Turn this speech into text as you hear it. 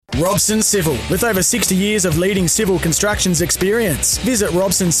Robson Civil, with over 60 years of leading civil constructions experience. Visit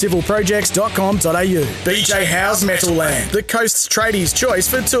robsoncivilprojects.com.au. BJ Howes Metalland, the coast's tradies' choice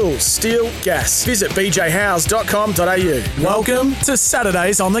for tools, steel, gas. Visit bjhowes.com.au. Welcome to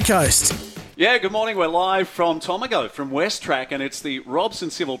Saturdays on the Coast. Yeah, good morning. We're live from Tomago, from West Track, and it's the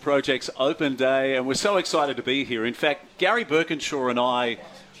Robson Civil Projects Open Day, and we're so excited to be here. In fact, Gary Birkinshaw and I,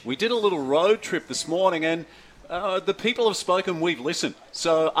 we did a little road trip this morning, and the people have spoken, we've listened.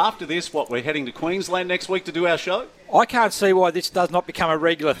 So after this, we're heading to Queensland next week to do our show? I can't see why this does not become a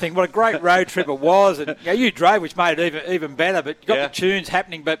regular thing. What a great road trip it was. And you drove, which made it even better, but you got the tunes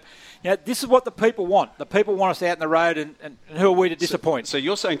happening. But this is what the people want. The people want us out in the road, and who are we to disappoint? So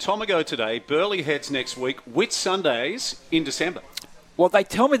you're saying Tomago today, Burleigh Heads next week, Whitsundays in December? Well, they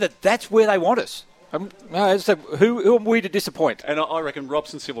tell me that's where they want us. So who are we to disappoint? And I reckon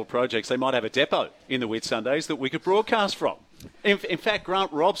Robson Civil Projects, they might have a depot in the Whitsundays that we could broadcast from. In fact, Grant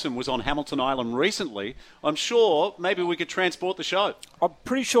Robson was on Hamilton Island recently. I'm sure maybe we could transport the show. I'm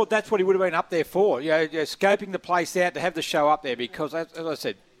pretty sure that's what he would have been up there for, scoping the place out to have the show up there because, as I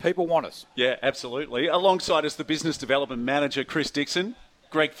said, people want us. Yeah, absolutely. Alongside us, the Business Development Manager, Chris Dixon.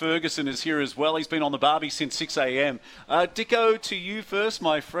 Greg Ferguson is here as well. He's been on the barbie since 6 a.m. Dicko, to you first,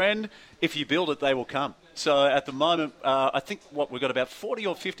 my friend. If you build it, they will come. So at the moment, I think, we've got about 40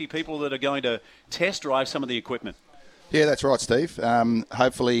 or 50 people that are going to test drive some of the equipment. Yeah, that's right, Steve.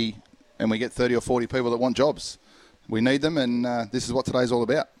 Hopefully, and we get 30 or 40 people that want jobs. We need them, and this is what today's all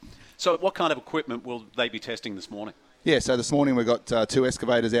about. So what kind of equipment will they be testing this morning? Yeah, so this morning we've got 2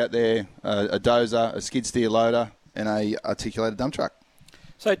 excavators out there, a dozer, a skid steer loader, and a articulated dump truck.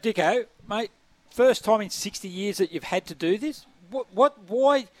 So, Dicko, mate, first time in 60 years that you've had to do this?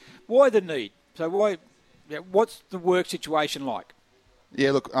 Why the need? So what's the work situation like?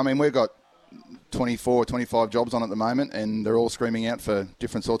 Yeah, look, I mean, we've got 24, 25 jobs on at the moment, and they're all screaming out for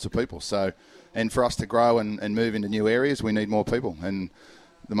different sorts of people. So, and for us to grow and move into new areas, we need more people, and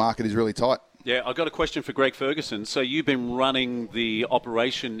the market is really tight. Yeah, I've got a question for Greg Ferguson. So you've been running the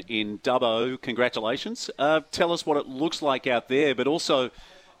operation in Dubbo. Congratulations. Tell us what it looks like out there, but also,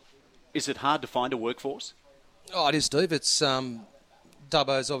 is it hard to find a workforce? Oh, it is, Steve. It's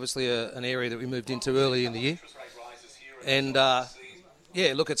Dubbo is obviously an area that we moved into early in the year. And,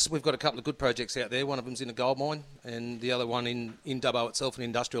 we've got a couple of good projects out there. One of them's in a gold mine and the other one in Dubbo itself, an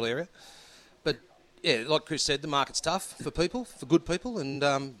industrial area. But, yeah, like Chris said, the market's tough for people, for good people,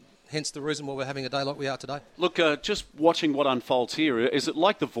 and hence the reason why we're having a day like we are today. Look, just watching what unfolds here, is it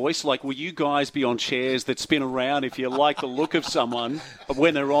like The Voice? Like, will you guys be on chairs that spin around if you like the look of someone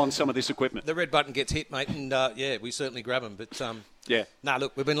when they're on some of this equipment? The red button gets hit, mate, and, we certainly grab them. But, yeah.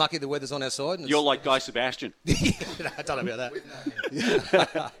 Look, we've been lucky the weather's on our side. And you're like Guy Sebastian. I don't know about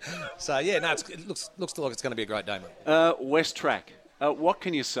that. So, it looks like it's going to be a great day, mate. West Track. What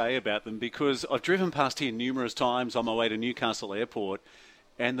can you say about them? Because I've driven past here numerous times on my way to Newcastle Airport,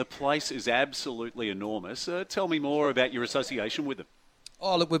 and the place is absolutely enormous. Tell me more about your association with them.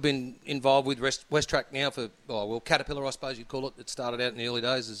 Oh, look, we've been involved with West Track now for, Caterpillar, I suppose you'd call it. It started out in the early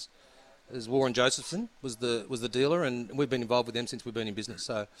days as Warren Josephson was the dealer, and we've been involved with them since we've been in business.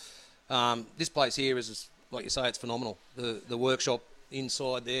 So this place here is, like you say, it's phenomenal. The workshop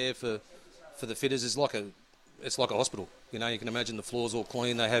inside there for the fitters is like a hospital. You can imagine the floors all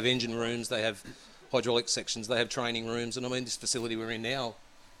clean. They have engine rooms, they have hydraulic sections, they have training rooms, and I mean this facility we're in now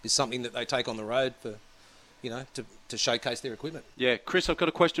is something that they take on the road for, to showcase their equipment. Yeah, Chris, I've got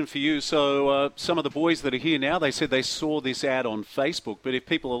a question for you. So some of the boys that are here now, they said they saw this ad on Facebook, but if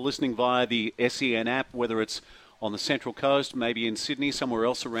people are listening via the SEN app, whether it's on the Central Coast, maybe in Sydney, somewhere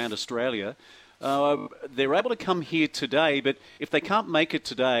else around Australia, they're able to come here today, but if they can't make it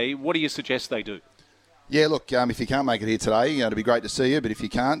today, what do you suggest they do? Yeah, look, if you can't make it here today, it'd be great to see you, but if you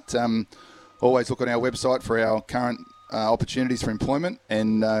can't, always look on our website for our current opportunities for employment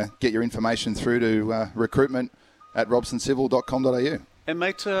and get your information through to recruitment@robsoncivil.com.au. And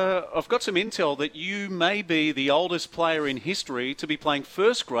mate, I've got some intel that you may be the oldest player in history to be playing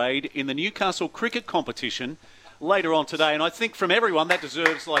first grade in the Newcastle cricket competition later on today. And I think from everyone that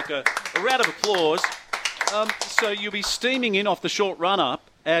deserves like a round of applause. So you'll be steaming in off the short run-up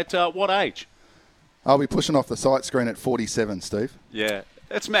at what age? I'll be pushing off the sight screen at 47, Steve. Yeah.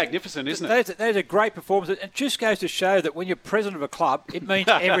 That's magnificent, isn't it? That is a great performance. It just goes to show that when you're president of a club, it means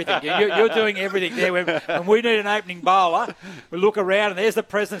everything. You're doing everything there. When we need an opening bowler, we look around and there's the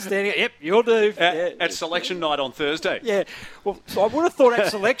president standing. Yep, you'll do. At selection night on Thursday. Yeah. Well, so I would have thought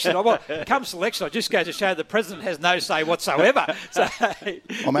at selection. Come selection, I just go to show the president has no say whatsoever. So,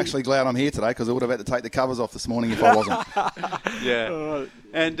 I'm actually glad I'm here today because I would have had to take the covers off this morning if I wasn't. Yeah.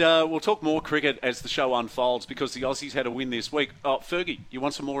 And we'll talk more cricket as the show unfolds because the Aussies had a win this week. Oh, Fergie, you you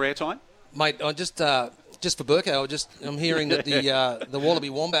want some more airtime? Mate, I just for Burko, I'm hearing that the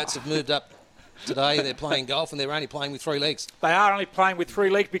Wallaby Wombats have moved up today. They're playing golf and they're only playing with 3 legs. They are only playing with 3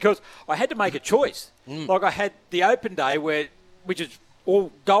 legs because I had to make a choice. Like I had the Open Day, which is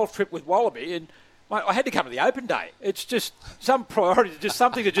all golf trip with Wallaby, and I had to come to the Open Day. It's just some priorities, just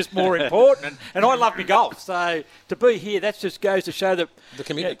something that's just more important. And I love my golf. So to be here, that just goes to show that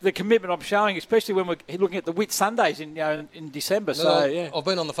the commitment I'm showing, especially when we're looking at the Whit Sundays in December. I've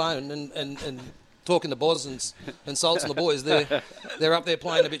been on the phone and talking to Boz and Salts and the boys. They're up there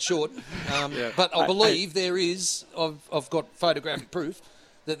playing a bit short. But I believe there is, I've got photographic proof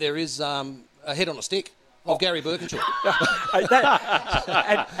that there is a head on a stick of Gary Birkinshaw.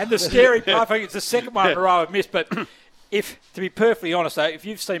 and the scary part, I think it's the second one in a row I've missed, but to be perfectly honest, though, if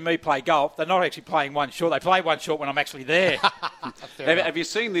you've seen me play golf, they're not actually playing one short. They play one short when I'm actually there. Have you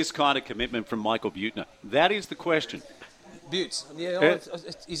seen this kind of commitment from Michael Butner? That is the question. Butts. Yeah,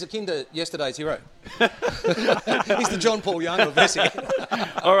 he's akin to yesterday's hero. He's the John Paul Young of Vesey.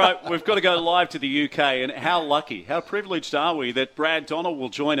 All right, we've got to go live to the UK, and how lucky, how privileged are we that Brad Donald will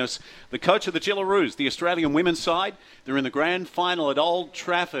join us, the coach of the Gillaroos, the Australian women's side. They're in the grand final at Old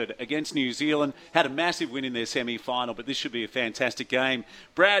Trafford against New Zealand. Had a massive win in their semi-final, but this should be a fantastic game.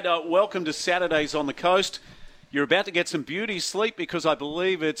 Brad, welcome to Saturdays on the Coast. You're about to get some beauty sleep because I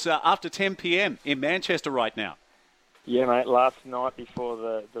believe it's after 10 p.m. in Manchester right now. Yeah, mate, last night before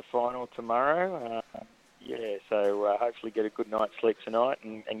the final tomorrow. So hopefully get a good night's sleep tonight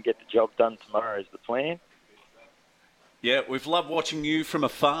and get the job done tomorrow is the plan. Yeah, we've loved watching you from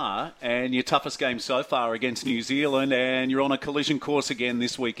afar and your toughest game so far against New Zealand, and you're on a collision course again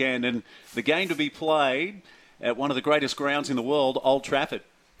this weekend, and the game to be played at one of the greatest grounds in the world, Old Trafford.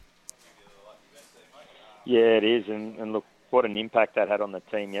 Yeah, it is, and look, what an impact that had on the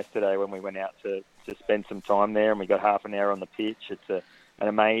team yesterday when we went out to spend some time there, and we got half an hour on the pitch. It's an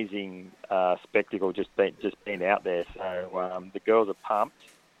amazing spectacle just being out there. So the girls are pumped.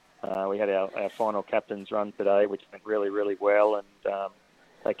 We had our final captain's run today, which went really, really well, and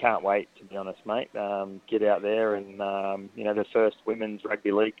they can't wait, to be honest, mate. Get out there and, the first women's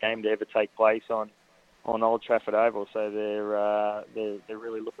rugby league game to ever take place on Old Trafford Oval. So they're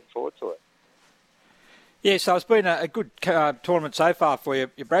really looking forward to it. Yeah, so it's been a good tournament so far for you,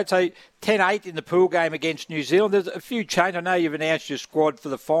 Brad. So 10-8 in the pool game against New Zealand. There's a few changes. I know you've announced your squad for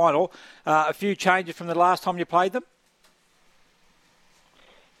the final. A few changes from the last time you played them?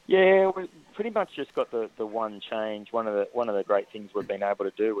 Yeah, we pretty much just got the one change. One of the great things we've been able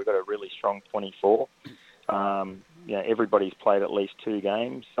to do, we've got a really strong 24. Everybody's played at least 2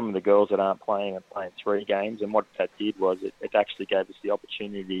 games. Some of the girls that aren't playing are playing 3 games. And what that did was it actually gave us the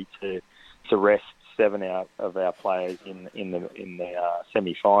opportunity to rest 7 of our players in the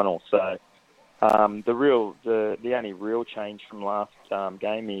semi-final. So the only real change from last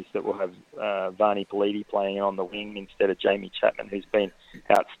game is that we'll have Varney Politi playing on the wing instead of Jamie Chapman, who's been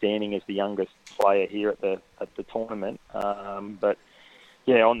outstanding as the youngest player here at the tournament. But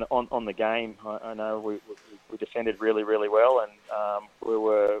yeah, on the game, I know we defended really, really well, and we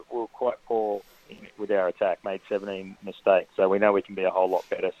were quite poor with our attack. Made 17 mistakes, so we know we can be a whole lot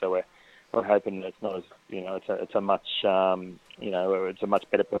better. So we're hoping it's not as it's a much it's a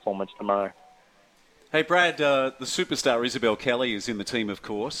much better performance tomorrow. Hey Brad, the superstar Isabel Kelly is in the team, of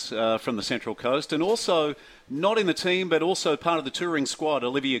course, from the Central Coast, and also not in the team, but also part of the touring squad,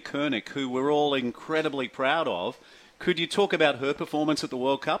 Olivia Kernick, who we're all incredibly proud of. Could you talk about her performance at the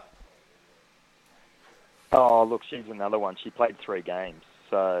World Cup? Oh, look, she's another one. She played 3 games,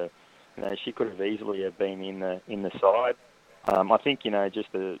 so she could have easily have been in the side. I think,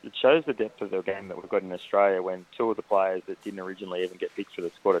 it shows the depth of the game that we've got in Australia when 2 of the players that didn't originally even get picked for the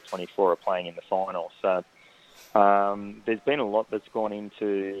squad at 24 are playing in the final. So there's been a lot that's gone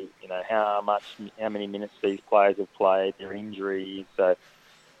into, how many minutes these players have played, their injuries. So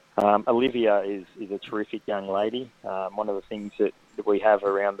Olivia is a terrific young lady. One of the things that we have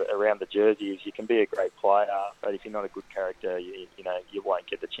around the jersey is you can be a great player, but if you're not a good character, you won't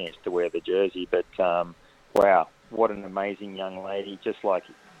get the chance to wear the jersey. But wow. What an amazing young lady, just like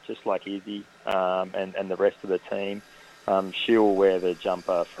Izzy and the rest of the team. She'll wear the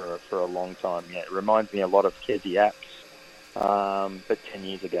jumper for a long time. Yeah, it reminds me a lot of Kezzy Apps, but 10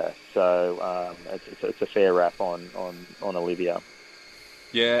 years ago. So it's a fair rap on Olivia.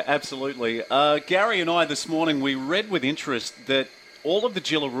 Yeah, absolutely. Gary and I this morning, we read with interest that all of the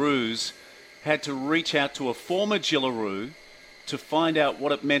Gillaroos had to reach out to a former Gillaroo to find out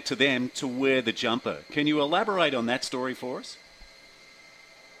what it meant to them to wear the jumper. Can you elaborate on that story for us?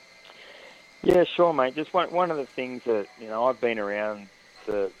 Yeah, sure, mate. Just one of the things that, I've been around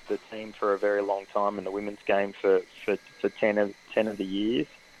the team for a very long time in the women's game for 10 of the years.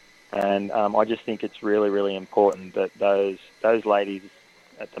 And I just think it's really, really important that those ladies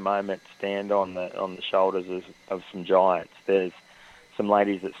at the moment stand on the shoulders of some giants. There's some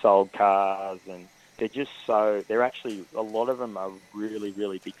ladies that sold cars, and they're actually, a lot of them are really,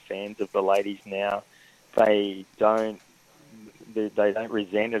 really big fans of the ladies now. They don't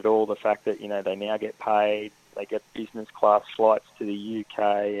resent at all the fact that, they now get paid, they get business class flights to the UK,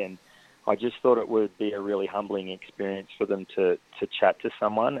 and I just thought it would be a really humbling experience for them to chat to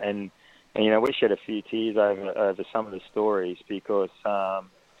someone. And we shed a few tears over some of the stories because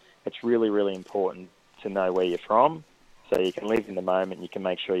it's really, really important to know where you're from, so you can live in the moment and you can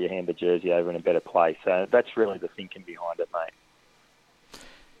make sure you hand the jersey over in a better place. So that's really the thinking behind it, mate.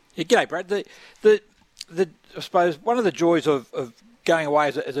 Yeah, g'day, Brad. I suppose one of the joys of going away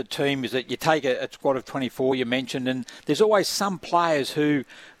as a team is that you take a squad of 24, you mentioned, and there's always some players who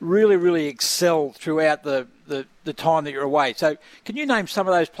really, really excel throughout the time that you're away. So can you name some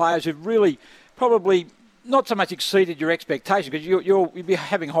of those players who've really probably not so much exceeded your expectations, because you'll be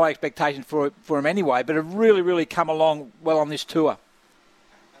having high expectations for them anyway, but have really, really come along well on this tour?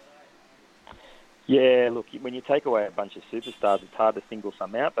 Yeah, look, when you take away a bunch of superstars, it's hard to single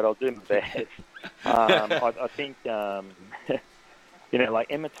some out, but I'll do my best. I think, like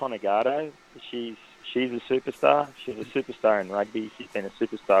Emma Tonegado, she's a superstar. She's a superstar in rugby. She's been a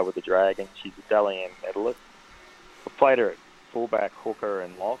superstar with the Dragons. She's a Dally M medalist. I've played her at fullback, hooker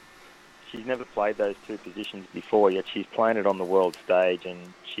and lock. She's never played those two positions before, yet she's playing it on the world stage,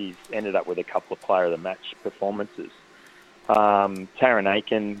 and she's ended up with a couple of player of the match performances. Taryn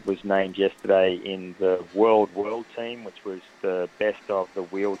Aiken was named yesterday in the world team, which was the best of the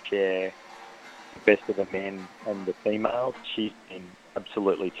wheelchair, the best of the men and the females. She's been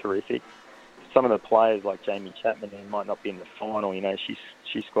absolutely terrific. Some of the players like Jamie Chapman, who might not be in the final, she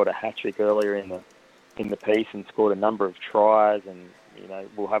scored a hat-trick earlier in the piece and scored a number of tries, and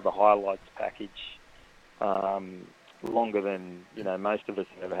we'll have the highlights package longer than most of us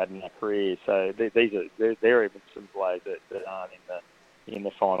have ever had in our career. So they're even some players that aren't in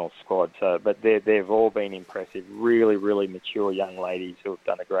the final squad. So, but they've all been impressive, really, really mature young ladies who have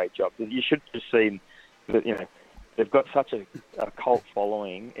done a great job. You should just see that they've got such a cult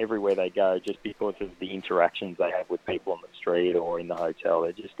following everywhere they go, just because of the interactions they have with people on the street or in the hotel.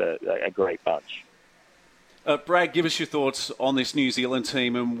 They're just a great bunch. Brad, give us your thoughts on this New Zealand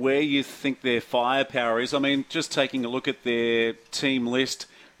team and where you think their firepower is. I mean, just taking a look at their team list,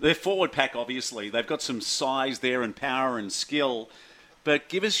 their forward pack, obviously, they've got some size there and power and skill. But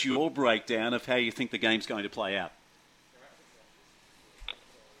give us your breakdown of how you think the game's going to play out.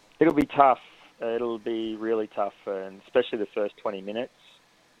 It'll be tough. It'll be really tough, and especially the first 20 minutes.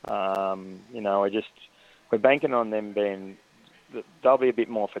 We're banking on them they'll be a bit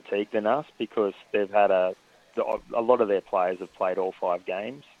more fatigued than us because they've had a lot of their players have played all 5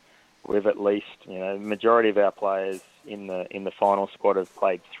 games. We've at least, the majority of our players in the final squad have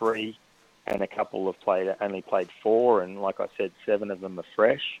played 3, and a couple have only played 4, and like I said, 7 of them are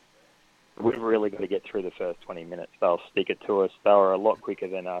fresh. We've really got to get through the first 20 minutes. They'll stick it to us. They were a lot quicker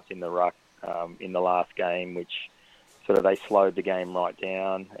than us in the ruck in the last game, which sort of they slowed the game right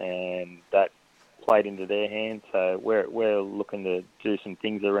down, and that played into their hands. So we're looking to do some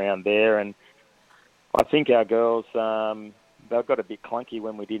things around there, and I think our girls they got a bit clunky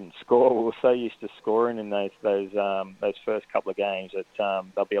when we didn't score. We were so used to scoring in those first couple of games that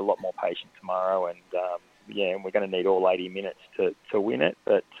they'll be a lot more patient tomorrow, and and we're going to need all 80 minutes to win it.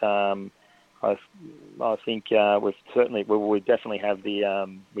 But I think we definitely have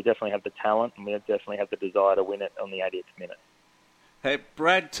the talent, and we definitely have the desire to win it on the 80th minute. Hey,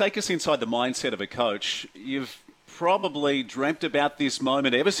 Brad, take us inside the mindset of a coach. You've probably dreamt about this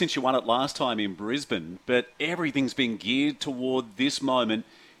moment ever since you won it last time in Brisbane, but everything's been geared toward this moment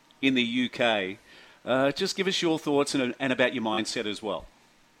in the UK. Just give us your thoughts and about your mindset as well.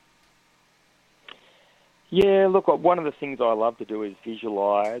 Yeah, look, one of the things I love to do is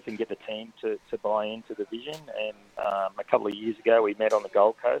visualise and get the team to buy into the vision. And a couple of years ago, we met on the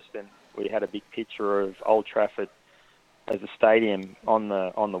Gold Coast, and we had a big picture of Old Trafford as a stadium on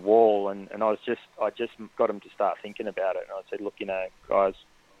the wall, and I just got them to start thinking about it. And I said, look, guys,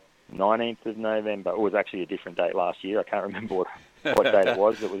 19th of November, it was actually a different date last year. I can't remember what date it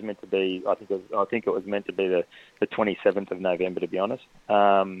was. It was meant to be, I think it was meant to be the 27th of November, to be honest,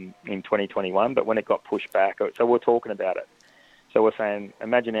 in 2021. But when it got pushed back, so we're talking about it. So we're saying,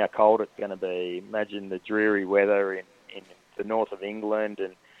 imagine how cold it's going to be. Imagine the dreary weather in the north of England.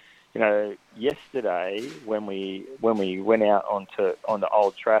 And yesterday when we went out onto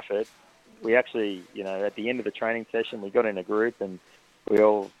Old Trafford, we actually, at the end of the training session, we got in a group and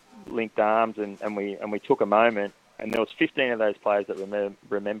linked arms and we took a moment. And there was 15 of those players that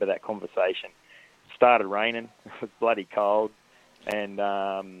remember that conversation. It started raining. It was bloody cold, and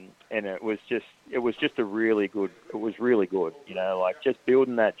it was just a really good. It was really good, like just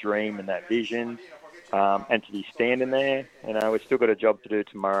building that dream and that vision, and to be standing there. We've still got a job to do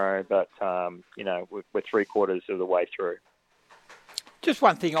tomorrow, but we're 3/4 of the way through. Just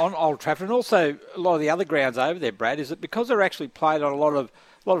one thing on Old Trafford, and also a lot of the other grounds over there, Brad, is that because they're actually played on a lot of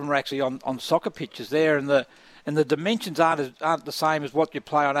them are actually on soccer pitches there, and the dimensions aren't the same as what you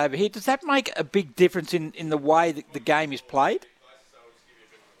play on over here. Does that make a big difference in the way that the game is played?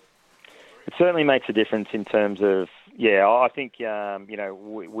 It certainly makes a difference in terms of, I think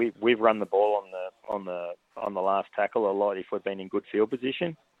we've run the ball on the last tackle a lot if we've been in good field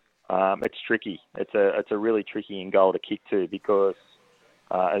position. It's tricky. It's a really tricky in goal to kick to because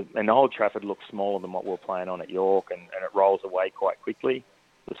and Old Trafford looks smaller than what we're playing on at York, and it rolls away quite quickly.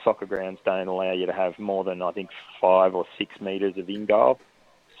 The soccer grounds don't allow you to have more than, I think, 5 or 6 metres of in-goal.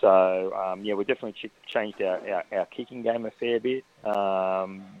 So, we definitely changed our kicking game a fair bit.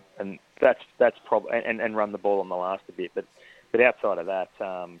 And that's probably... And run the ball on the last a bit. But outside of that,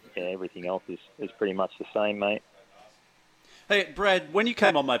 everything else is pretty much the same, mate. Hey, Brad, when you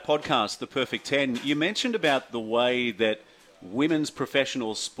came on my podcast, The Perfect 10, you mentioned about the way that women's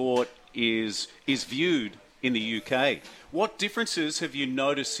professional sport is viewed in the UK. What differences have you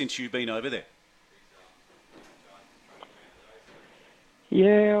noticed since you've been over there?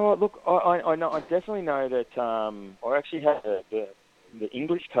 Yeah, look, I know. I definitely know that. I actually had the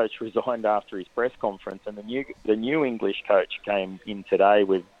English coach resigned after his press conference, and the new English coach came in today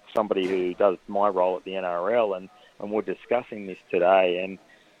with somebody who does my role at the NRL, and we're discussing this today. And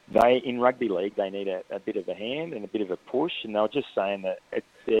in rugby league, they need a bit of a hand and a bit of a push, and they were just saying that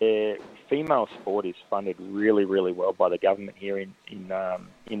their female sport is funded really, really well by the government here in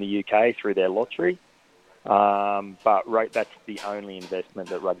the UK through their lottery. But that's the only investment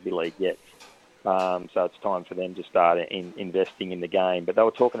that rugby league gets. So it's time for them to start investing in the game. But they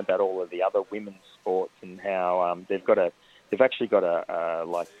were talking about all of the other women's sports and how they've actually got a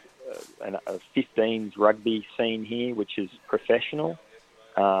 15s rugby scene here, which is professional.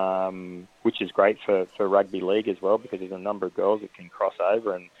 Which is great for rugby league as well, because there's a number of girls that can cross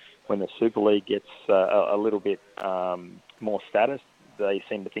over, and when the Super League gets a little bit more status, they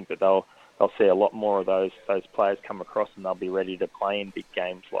seem to think that they'll see a lot more of those players come across, and they'll be ready to play in big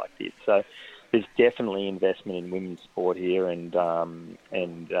games like this. So there's definitely investment in women's sport here, and we'll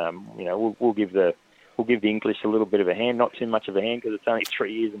give the English a little bit of a hand, not too much of a hand, because it's only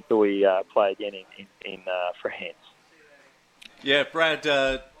 3 years until we play again in France. Yeah, Brad,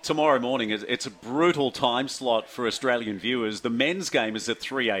 tomorrow morning, it's a brutal time slot for Australian viewers. The men's game is at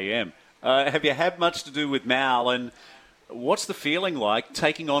 3 a.m. Have you had much to do with Mal, and what's the feeling like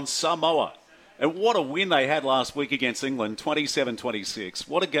taking on Samoa? And what a win they had last week against England, 27-26.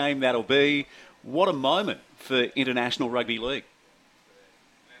 What a game that'll be. What a moment for International Rugby League.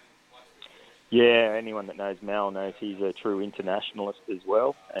 Yeah, anyone that knows Mal knows he's a true internationalist as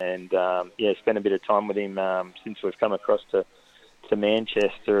well. And, spent a bit of time with him since we've come across to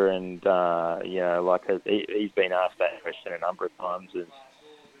Manchester, and he's been asked that question a number of times,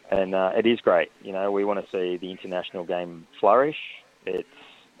 and it is great. We want to see the international game flourish. It's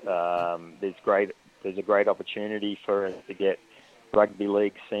there's a great opportunity for us to get rugby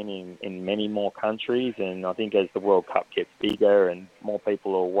league seen in many more countries, and I think as the World Cup gets bigger and more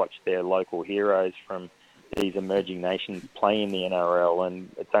people will watch their local heroes from these emerging nations play in the NRL,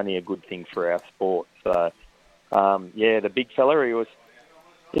 and it's only a good thing for our sport. So. The big fella. He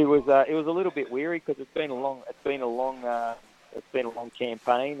was a little bit weary because it's been a long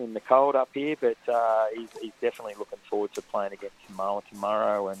campaign in the cold up here. But he's definitely looking forward to playing against Samoa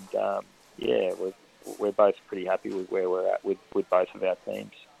tomorrow. And we're both pretty happy with where we're at with both of our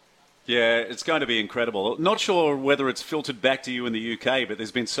teams. Yeah, it's going to be incredible. Not sure whether it's filtered back to you in the UK, but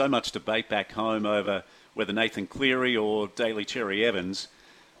there's been so much debate back home over whether Nathan Cleary or Daly Cherry Evans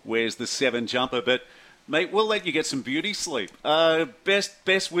wears the 7 jumper, but. Mate, we'll let you get some beauty sleep.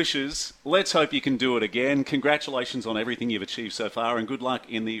 Best wishes. Let's hope you can do it again. Congratulations on everything you've achieved so far, and good luck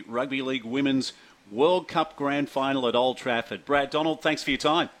in the Rugby League Women's World Cup Grand Final at Old Trafford. Brad Donald, thanks for your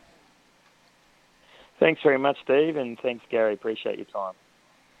time. Thanks very much, Steve, and thanks, Gary. Appreciate your time.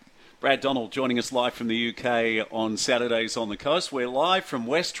 Brad Donald joining us live from the UK on Saturdays on the Coast. We're live from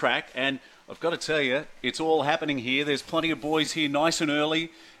West Track, and I've got to tell you, it's all happening here. There's plenty of boys here nice and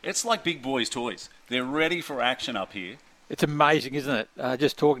early. It's like big boys' toys. They're ready for action up here. It's amazing, isn't it?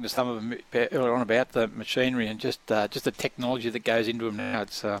 Just talking to some of them earlier on about the machinery and just the technology that goes into them now.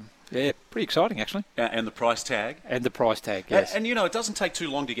 It's pretty exciting, actually. And the price tag. And the price tag, yes. And, it doesn't take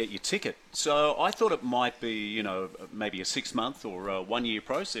too long to get your ticket. So I thought it might be, maybe a 6-month or a 1-year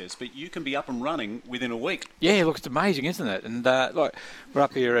process, but you can be up and running within a week. Yeah, look, it's amazing, isn't it? And we're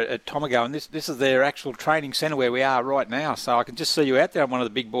up here at Tomago, and this is their actual training centre where we are right now. So I can just see you out there on one of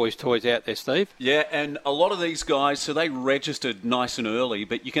the big boys' toys out there, Steve. Yeah, and a lot of these guys, so they registered nice and early,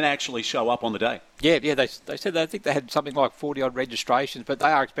 but you can actually show up on the day. Yeah, they said I think they had something like 40-odd registrations, but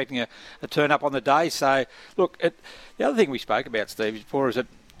they are expecting a turn up on the day. So, look, the other thing we spoke about, Steve, before is that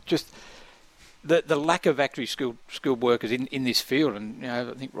just the lack of actually skilled workers in this field. And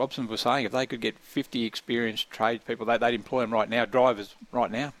I think Robson was saying if they could get 50 experienced tradespeople, they'd employ them right now, drivers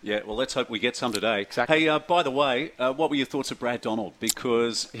right now. Yeah, well, let's hope we get some today. Exactly. Hey, by the way, what were your thoughts of Brad Donald?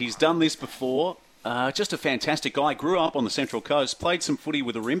 Because he's done this before. Just a fantastic guy. Grew up on the Central Coast, played some footy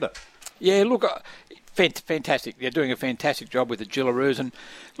with Ourimbah. Yeah, look, fantastic. They're doing a fantastic job with the Gillaroos. And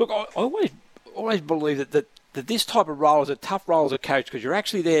look, I always believe that this type of role is a tough role as a coach because you're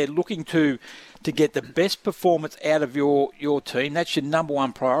actually there looking to get the best performance out of your team. That's your number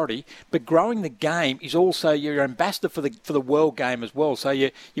one priority. But growing the game is also your ambassador for the world game as well. So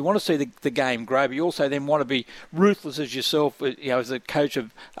you want to see the game grow, but you also then want to be ruthless as yourself, as a coach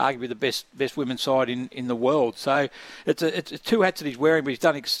of arguably the best women's side in the world. So it's two hats that he's wearing, but he's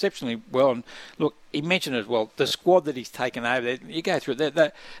done exceptionally well. And look, he mentioned as well the squad that he's taken over there. You go through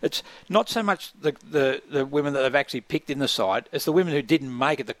it. It's not so much the women that they've actually picked in the side; it's the women who didn't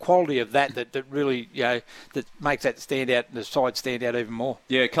make it. The quality of that really that makes that stand out. The side stand out even more.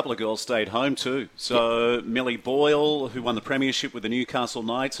 Yeah, a couple of girls stayed home too. So Millie Boyle, who won the premiership with the Newcastle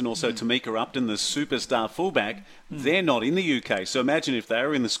Knights, and also Tamika Upton, the superstar fullback. They're not in the UK. So imagine if they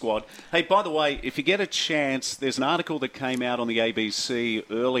were in the squad. Hey, by the way, if you get a chance, there's an article that came out on the ABC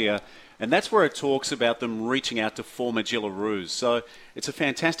earlier. And that's where it talks about them reaching out to former Gillaroos. So it's a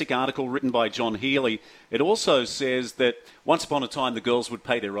fantastic article written by John Healy. It also says that once upon a time the girls would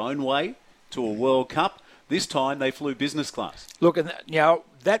pay their own way to a World Cup. This time they flew business class. Look, and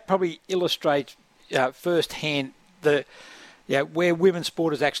that probably illustrates firsthand where women's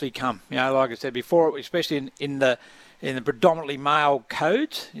sport has actually come. Like I said before, especially in the predominantly male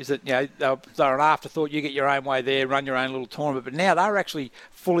codes, is that they're an afterthought. You get your own way there, run your own little tournament. But now they're actually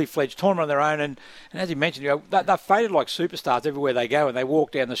fully fledged tournament on their own. And as you mentioned, they're faded like superstars everywhere they go, and they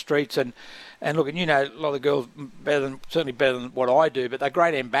walk down the streets. And look, and a lot of the girls certainly better than what I do, but they're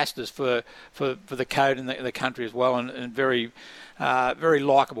great ambassadors for the code and the country as well, and very very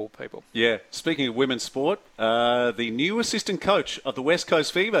likeable people. Yeah. Speaking of women's sport, the new assistant coach of the West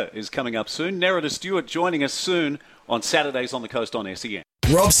Coast Fever is coming up soon. Nerida Stewart joining us soon on Saturdays on the Coast on SEN.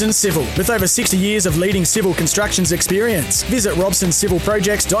 Robson Civil, with over 60 years of leading civil constructions experience. Visit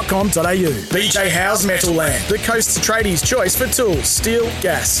robsoncivilprojects.com.au. BJ Howes Metal Land, the coast's tradies' choice for tools, steel,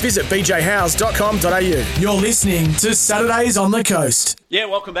 gas. Visit bjhowes.com.au. You're listening to Saturdays on the Coast. Yeah,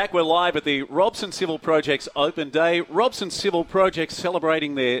 welcome back. We're live at the Robson Civil Projects Open Day. Robson Civil Projects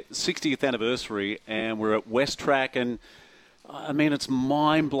celebrating their 60th anniversary, and we're at West Track, and I mean, it's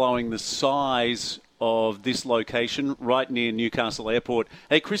mind-blowing the size of this location right near Newcastle Airport.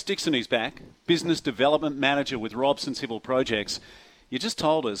 Hey, Chris Dixon is back, Business Development Manager with Robson Civil Projects. You just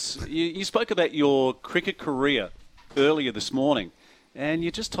told us, you spoke about your cricket career earlier this morning, and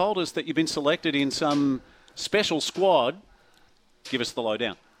you just told us that you've been selected in some special squad. Give us the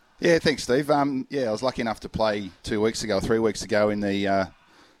lowdown. Yeah, thanks, Steve. I was lucky enough to play 3 weeks ago in the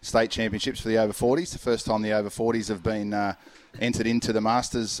state championships for the over 40s. The first time the over 40s have been entered into the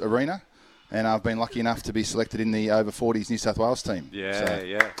Masters arena. And I've been lucky enough to be selected in the over 40s New South Wales team.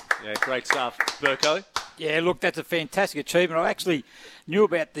 Yeah, great stuff. Burko? Yeah, look, that's a fantastic achievement. I actually knew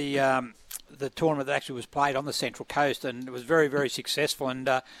about the tournament that actually was played on the Central Coast, and it was very, very successful. And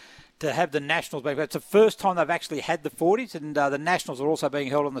to have the Nationals, it's the first time they've actually had the 40s, and the Nationals are also being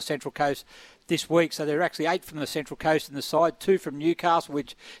held on the Central Coast this week. So there are actually 8 from the Central Coast in the side, 2 from Newcastle,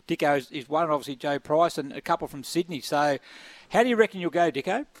 which Dicko is one, obviously Joe Price, and a couple from Sydney. So how do you reckon you'll go,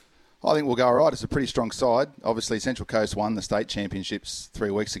 Dicko? I think we'll go all right. It's a pretty strong side. Obviously, Central Coast won the state championships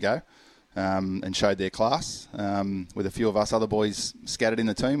 3 weeks ago and showed their class. With a few of us other boys scattered in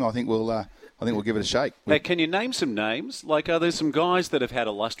the team, I think we'll give it a shake. Hey, can you name some names? Like, are there some guys that have had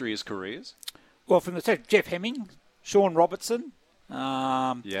illustrious careers? Well, from the Jeff Hemming, Sean Robertson.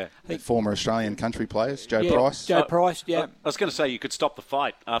 Former Australian country players, Joe Price. Joe Price, yeah. I was going to say you could stop the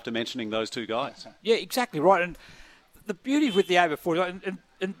fight after mentioning those two guys. Yeah, exactly right. And the beauty with the over 40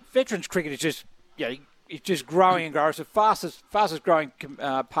 and veterans cricket is just it's just growing and growing. It's the fastest growing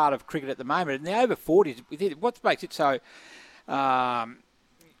part of cricket at the moment. And the over 40s, what makes it so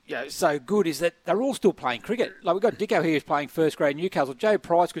so good is that they're all still playing cricket. Like we've got Dicko here who's playing first grade Newcastle. Joe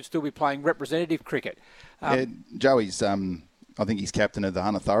Price could still be playing representative cricket. Joey's, I think he's captain of the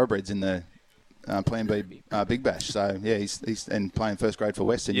Hunter Thoroughbreds in the Plan B Big Bash. So, yeah, he's and playing first grade for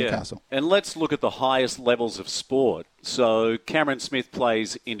West in Newcastle. And let's look at the highest levels of sport. So Cameron Smith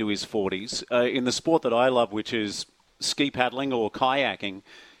plays into his 40s. In the sport that I love, which is ski paddling or kayaking,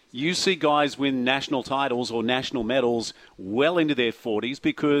 you see guys win national titles or national medals well into their 40s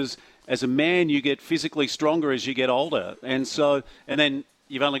because as a man you get physically stronger as you get older. And then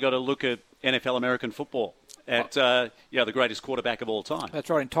you've only got to look at NFL American football at the greatest quarterback of all time. That's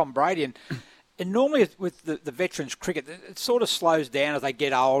right, and Tom Brady. And normally with the veterans cricket, it sort of slows down as they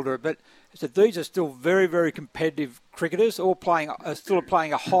get older. But so these are still very, very competitive cricketers, all still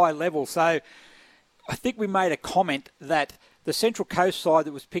playing a high level. So I think we made a comment that the Central Coast side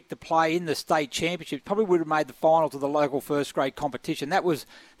that was picked to play in the state championship probably would have made the finals of the local first grade competition. That was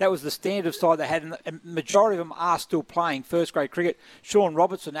the standard side they had, and the majority of them are still playing first grade cricket. Sean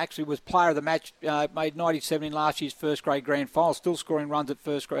Robertson actually was player of the match, made 97 in last year's first grade grand final, still scoring runs at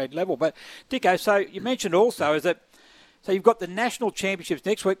first grade level. But Dicko, so you mentioned also is that so you've got the national championships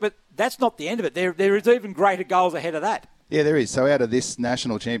next week, but that's not the end of it. There is even greater goals ahead of that. Yeah, there is. So out of this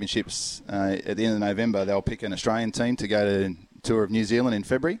national championships, at the end of November, they'll pick an Australian team to go to tour of New Zealand in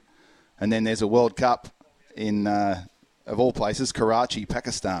February. And then there's a World Cup in, of all places, Karachi,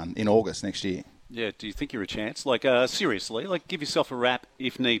 Pakistan in August next year. Yeah, do you think you're a chance? Like, seriously, like give yourself a rap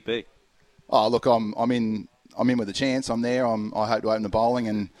if need be. Oh, look, I'm in with a chance. I'm there. I hope to open the bowling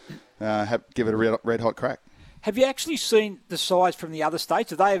and give it a red hot crack. Have you actually seen the sides from the other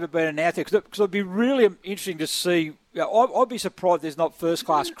states? Have they ever been announced? Because it'd be really interesting to see. I'd be surprised there's not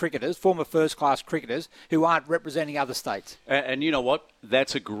first-class cricketers, former first-class cricketers, who aren't representing other states. And you know what?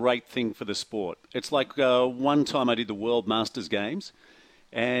 That's a great thing for the sport. It's like one time I did the World Masters Games,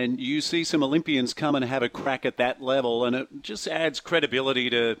 and you see some Olympians come and have a crack at that level, and it just adds credibility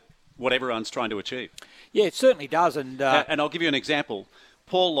to what everyone's trying to achieve. Yeah, it certainly does. And I'll give you an example.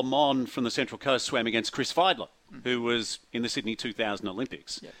 Paul Lamond from the Central Coast swam against Chris Feidler, who was in the Sydney 2000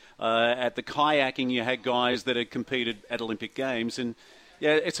 Olympics. Yep. At the kayaking, you had guys that had competed at Olympic Games. And,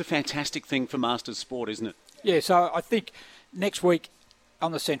 yeah, it's a fantastic thing for Masters sport, isn't it? Yeah, so I think next week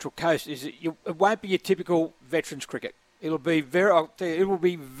on the Central Coast, it won't be your typical veterans cricket. It will be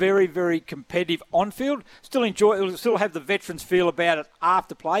very, very competitive on field. It'll still have the veterans feel about it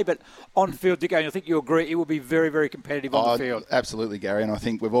after play, but on field, Dicko, and I think you agree, it will be very, very competitive on the field. Absolutely, Gary, and I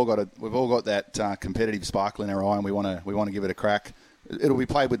think we've all got that competitive sparkle in our eye, and we want to give it a crack. It'll be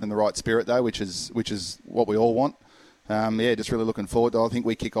played within the right spirit though, which is what we all want. Just really looking forward to. I think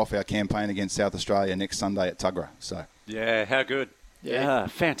we kick off our campaign against South Australia next Sunday at Tuggerah. So yeah, how good. Yeah,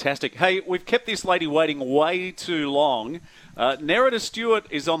 fantastic. Hey, we've kept this lady waiting way too long. Nerida Stewart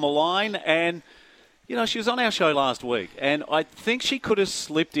is on the line, and, you know, she was on our show last week, and I think she could have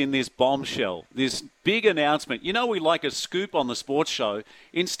slipped in this bombshell, this big announcement. You know, we like a scoop on the sports show.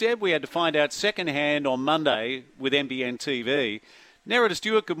 Instead, we had to find out secondhand on Monday with NBN TV. Nerida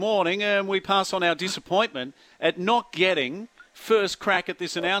Stewart, good morning, and we pass on our disappointment at not getting first crack at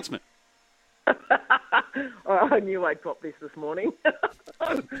this announcement. I knew I'd pop this morning.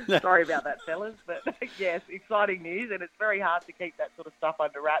 Sorry about that, fellas. But yes, exciting news, and it's very hard to keep that sort of stuff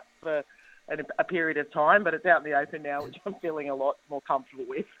under wraps for a period of time, but it's out in the open now, which I'm feeling a lot more comfortable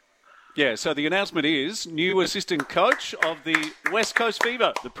with. Yeah, so the announcement is new assistant coach of the West Coast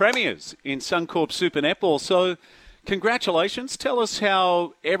Fever, the Premiers, in Suncorp Super Netball. So congratulations. Tell us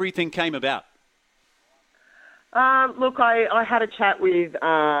how everything came about. Look, I had a chat with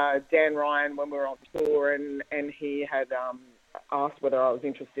Dan Ryan when we were on tour, and he had asked whether I was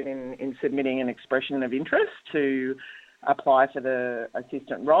interested in submitting an expression of interest to apply for the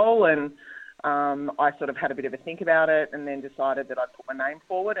assistant role, and I sort of had a bit of a think about it and then decided that I'd put my name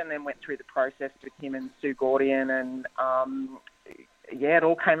forward, and then went through the process with him and Sue Gordian, and it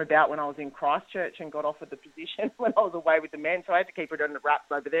all came about when I was in Christchurch and got offered the position when I was away with the men, so I had to keep it under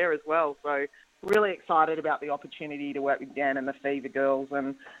wraps over there as well. So really excited about the opportunity to work with Dan and the Fever girls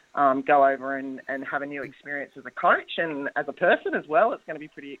and go over and have a new experience as a coach and as a person as well. It's going to be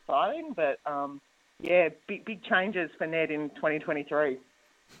pretty exciting. But, big changes for Ned in 2023.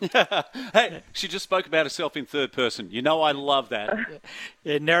 Hey, she just spoke about herself in third person. You know I love that.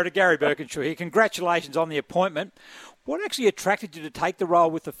 Yeah, Nerida, Gary Birkinshaw here. Congratulations on the appointment. What actually attracted you to take the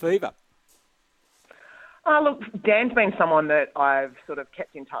role with the Fever? Look, Dan's been someone that I've sort of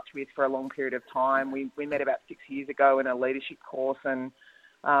kept in touch with for a long period of time. We met about 6 years ago in a leadership course, and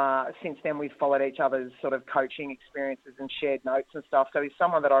since then we've followed each other's sort of coaching experiences and shared notes and stuff. So he's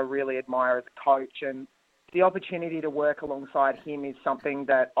someone that I really admire as a coach, and the opportunity to work alongside him is something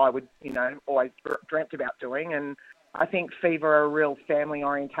that I would, always dreamt about doing. And I think Fever are a real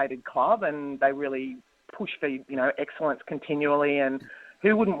family-orientated club, and they really push for, excellence continually. And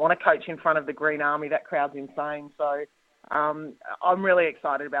who wouldn't want to coach in front of the Green Army? That crowd's insane. So I'm really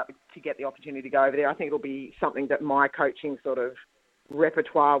excited to get the opportunity to go over there. I think it'll be something that my coaching sort of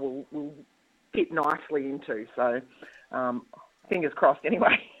repertoire will fit nicely into. So fingers crossed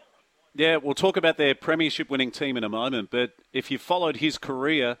anyway. Yeah, we'll talk about their premiership-winning team in a moment, but if you followed his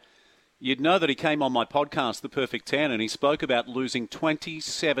career, you'd know that he came on my podcast, The Perfect 10, and he spoke about losing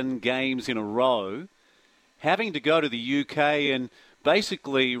 27 games in a row, having to go to the UK and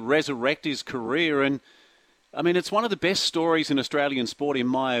basically resurrect his career. And, I mean, it's one of the best stories in Australian sport, in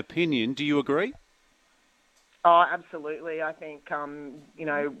my opinion. Do you agree? Oh, absolutely. I think,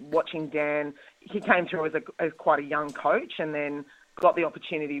 watching Dan, he came through as quite a young coach and then got the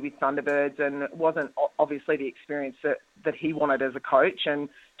opportunity with Thunderbirds, and it wasn't obviously the experience that he wanted as a coach, and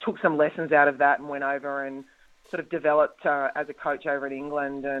took some lessons out of that and went over and sort of developed as a coach over in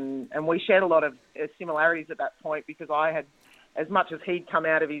England. And we shared a lot of similarities at that point, because I had, as much as he'd come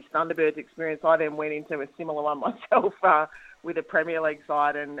out of his Thunderbirds experience, I then went into a similar one myself with a Premier League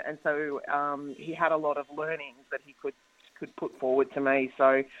side. And so he had a lot of learnings that he could put forward to me.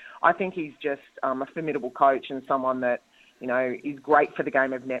 So I think he's just a formidable coach, and someone that, is great for the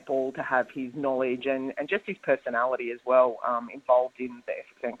game of netball to have his knowledge and just his personality as well involved in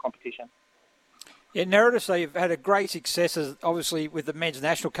the SXN competition. Yeah, Nerida, so you've had a great success, obviously, with the men's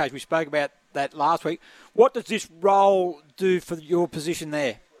national coach. We spoke about that last week. What does this role do for your position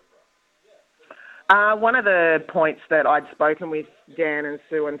there? One of the points that I'd spoken with Dan and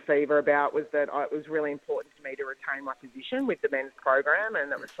Sue and Fever about was that it was really important to me to retain my position with the men's program,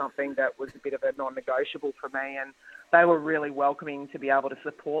 and that was something that was a bit of a non-negotiable for me, and they were really welcoming to be able to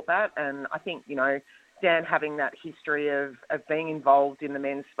support that. And I think, Dan having that history of being involved in the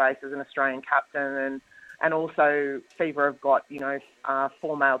men's space as an Australian captain, and also Fever have got,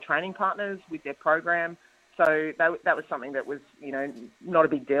 4 male training partners with their program. So that was something that was, not a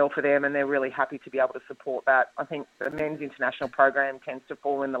big deal for them, and they're really happy to be able to support that. I think the men's international program tends to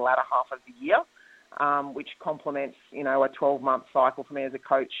fall in the latter half of the year, which complements, a 12-month cycle for me as a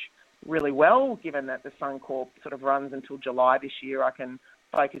coach really well. Given that the Suncorp sort of runs until July this year, I can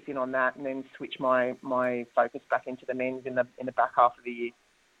focus in on that and then switch my focus back into the men's in the back half of the year.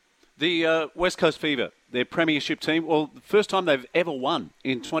 The West Coast Fever, their premiership team, well, the first time they've ever won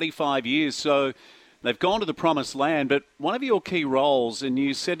in 25 years, so they've gone to the promised land. But one of your key roles, and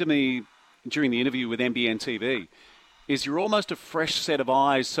you said to me during the interview with NBN TV, is you're almost a fresh set of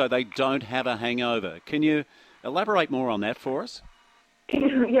eyes so they don't have a hangover. Can you elaborate more on that for us?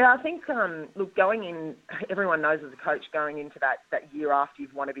 Yeah, I think, look, going in, everyone knows as a coach, going into that year after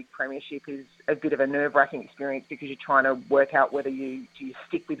you've won a big premiership is a bit of a nerve-wracking experience, because you're trying to work out whether do you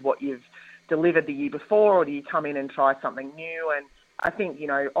stick with what you've delivered the year before, or do you come in and try something new. And I think,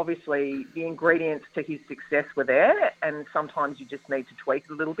 obviously the ingredients to his success were there, and sometimes you just need to tweak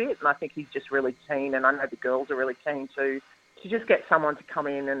it a little bit. And I think he's just really keen, and I know the girls are really keen to just get someone to come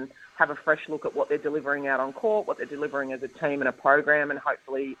in and have a fresh look at what they're delivering out on court, what they're delivering as a team and a program, and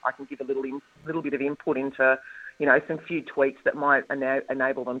hopefully I can give a little bit of input into, some few tweaks that might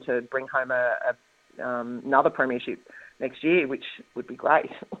enable them to bring home another premiership next year, which would be great.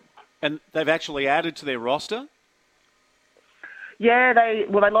 And they've actually added to their roster? Yeah, they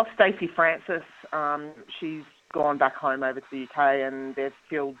lost Stacey Francis. She's gone back home over to the UK, and they've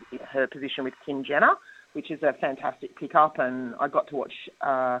filled her position with Kim Jenner, which is a fantastic pickup. And I got to watch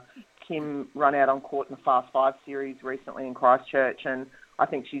Kim run out on court in the Fast 5 series recently in Christchurch, and I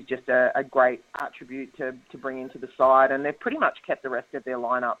think she's just a great attribute to bring into the side. And they've pretty much kept the rest of their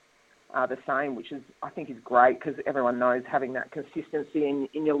lineup the same, which I think is great, because everyone knows having that consistency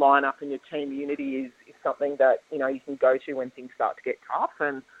in your lineup and your team unity is something that you can go to when things start to get tough.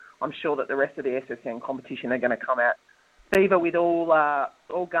 And I'm sure that the rest of the SSN competition are going to come out Fever with all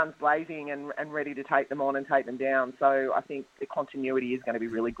guns blazing and ready to take them on and take them down. So I think the continuity is going to be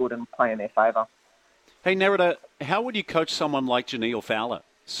really good and play in their favour. Hey, Nerida, how would you coach someone like Janelle Fowler?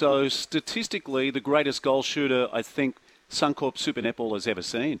 So statistically, the greatest goal shooter I think Suncorp Super Netball has ever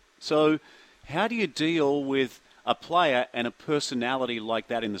seen. So how do you deal with a player and a personality like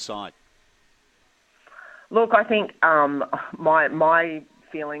that in the side? Look, I think my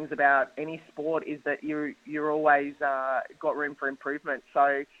feelings about any sport is that you're always got room for improvement.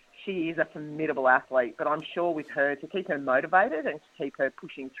 So she is a formidable athlete, but I'm sure with her, to keep her motivated and to keep her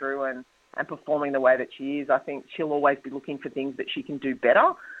pushing through and performing the way that she is, I think she'll always be looking for things that she can do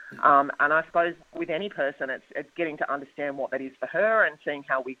better. And I suppose with any person, it's getting to understand what that is for her and seeing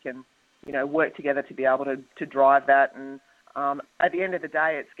how we can work together to be able to drive that. And at the end of the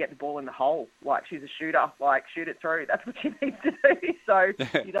day, it's get the ball in the hole. Like, she's a shooter. Like, shoot it through. That's what she needs to do. So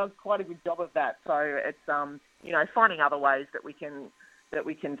she does quite a good job of that. So it's finding other ways that we can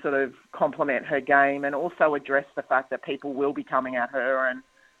sort of complement her game, and also address the fact that people will be coming at her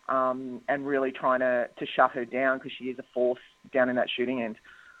and really trying to shut her down, because she is a force down in that shooting end.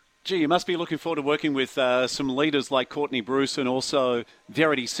 Gee, you must be looking forward to working with some leaders like Courtney Bruce and also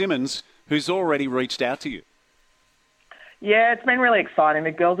Verity Simmons, who's already reached out to you. Yeah, it's been really exciting.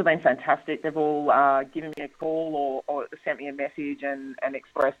 The girls have been fantastic. They've all given me a call or sent me a message and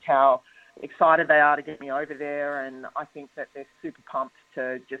expressed how excited they are to get me over there. And I think that they're super pumped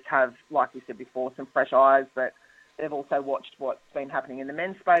to just have, like we said before, some fresh eyes. But they've also watched what's been happening in the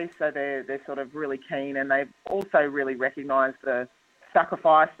men's space, so they're sort of really keen. And they've also really recognised the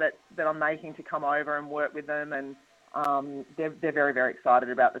sacrifice that I'm making to come over and work with them. And they're very, very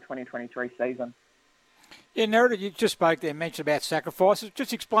excited about the 2023 season. Yeah, Nerida, you just spoke there, mentioned about sacrifices.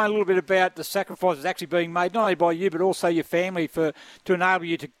 Just explain a little bit about the sacrifices actually being made, not only by you, but also your family, to enable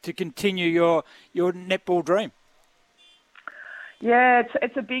you to continue your netball dream. Yeah,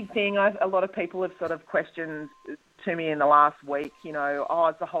 it's a big thing. A lot of people have sort of questioned to me in the last week, is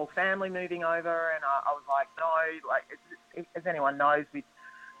the whole family moving over? And I was like, no, like, as anyone knows,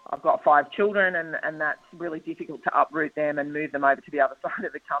 I've got 5 children, and that's really difficult to uproot them and move them over to the other side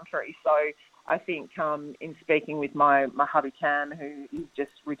of the country. So I think in speaking with my hubby Cam, who is just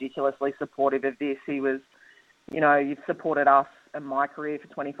ridiculously supportive of this, he was, you've supported us and my career for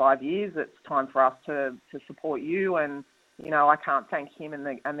 25 years. It's time for us to support you. And, I can't thank him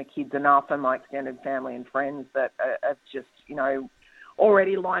and the kids enough, and my extended family and friends that are just,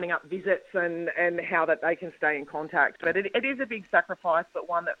 already lining up visits and how that they can stay in contact. But it is a big sacrifice, but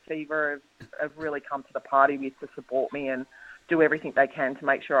one that Fever have really come to the party with to support me and do everything they can to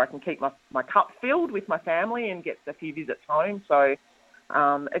make sure I can keep my cup filled with my family and get a few visits home. So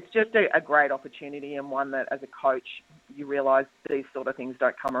it's just a great opportunity, and one that as a coach you realise these sort of things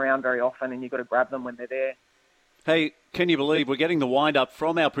don't come around very often, and you've got to grab them when they're there. Hey, can you believe we're getting the wind-up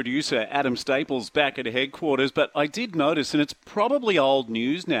from our producer, Adam Staples, back at headquarters, but I did notice, and it's probably old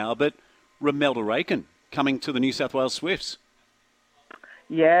news now, but Romelda Rakin coming to the New South Wales Swifts.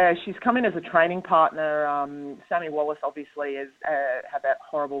 Yeah, she's come in as a training partner. Sammy Wallace obviously has had that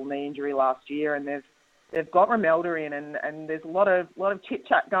horrible knee injury last year, and they've got Romelda in, and there's a lot of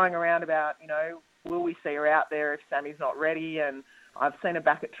chit-chat going around about, will we see her out there if Sammy's not ready? And I've seen her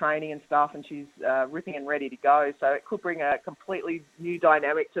back at training and stuff, and she's ripping and ready to go. So it could bring a completely new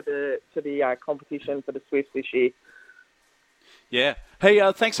dynamic to the competition for the Swifts this year. Yeah. Hey,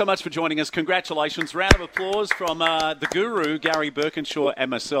 thanks so much for joining us. Congratulations. Round of applause from the guru, Gary Birkinshaw,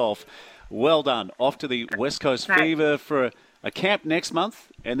 and myself. Well done. Off to the West Coast Fever for a camp next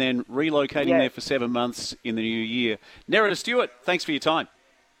month, and then relocating there for 7 months in the new year. Nerida Stewart, thanks for your time.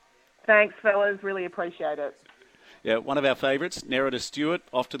 Thanks, fellas. Really appreciate it. Yeah, one of our favourites, Nerida Stewart,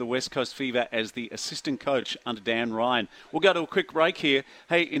 off to the West Coast Fever as the assistant coach under Dan Ryan. We'll go to a quick break here.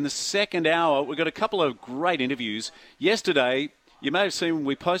 Hey, in the second hour, we've got a couple of great interviews. Yesterday, you may have seen,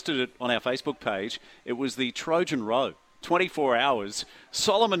 we posted it on our Facebook page, it was the Trojan Row, 24 hours.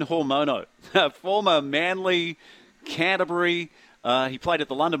 Solomon Hormono, former Manly, Canterbury, he played at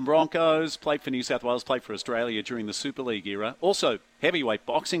the London Broncos, played for New South Wales, played for Australia during the Super League era. Also, heavyweight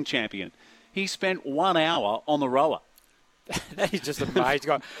boxing champion. He spent 1 hour on the rower. That is just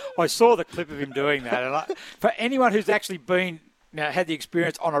amazing. I saw the clip of him doing that. And for anyone who's actually had the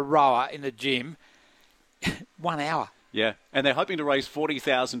experience on a rower in the gym, 1 hour. Yeah, and they're hoping to raise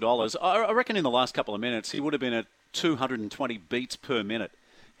 $40,000. I reckon in the last couple of minutes, he would have been at 220 beats per minute.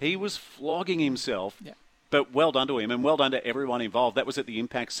 He was flogging himself. Yeah. But well done to him, and well done to everyone involved. That was at the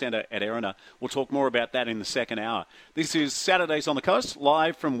Impact Centre at Erina. We'll talk more about that in the second hour. This is Saturdays on the Coast,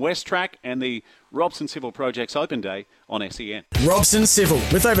 live from West Track and the Robson Civil Projects Open Day on SEN. Robson Civil,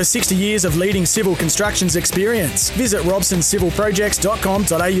 with over 60 years of leading civil constructions experience. Visit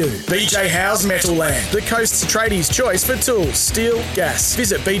robsoncivilprojects.com.au. BJ Howes Metal Land, the coast's tradies' choice for tools, steel, gas.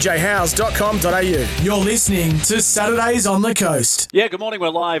 Visit bjhowes.com.au. You're listening to Saturdays on the Coast. Yeah, good morning. We're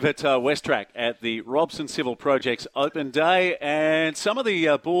live at West Track at the Robson Civil Projects Open Day, and some of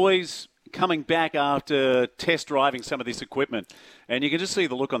the boys coming back after test driving some of this equipment, and you can just see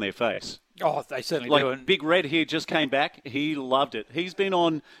the look on their face. Oh, they certainly do. Big Red here just came back. He loved it. He's been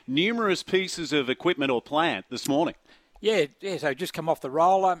on numerous pieces of equipment or plant this morning. Yeah, so just come off the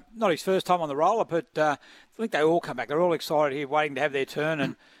roller. Not his first time on the roller, but I think they all come back. They're all excited here, waiting to have their turn,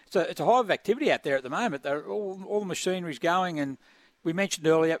 and it's a hive of activity out there at the moment. They're all the machinery's going, and we mentioned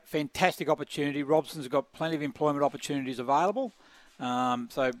earlier, fantastic opportunity. Robson's got plenty of employment opportunities available.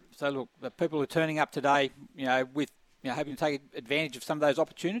 So look, the people are turning up today, with hoping to take advantage of some of those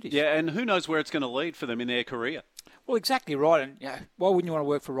opportunities. Yeah, and who knows where it's going to lead for them in their career. Well, exactly right. And why wouldn't you want to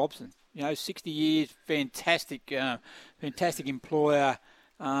work for Robson? 60 years, fantastic employer.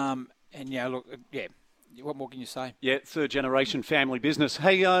 What more can you say? Yeah, third-generation family business.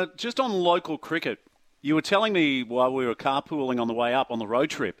 Hey, just on local cricket, you were telling me while we were carpooling on the way up on the road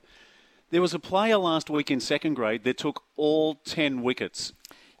trip, there was a player last week in second grade that took all 10 wickets.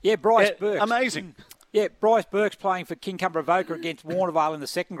 Yeah, Bryce Burks. Amazing. Yeah, Bryce Burks playing for King Cumbria against Warnervale in the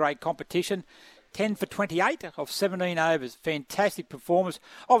second grade competition. 10 for 28 of 17 overs. Fantastic performance.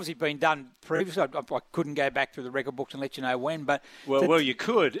 Obviously been done previously. I couldn't go back through the record books and let you know when. But Well, you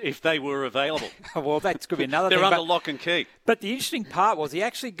could if they were available. Well, that's going to be another They're thing. under lock and key. But the interesting part was he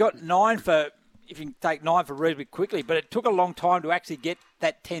actually got 9 for, if you can take 9 for reasonably quickly, but it took a long time to actually get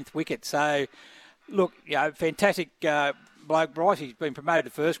that 10th wicket. So, look, fantastic bloke, Bryce. He's been promoted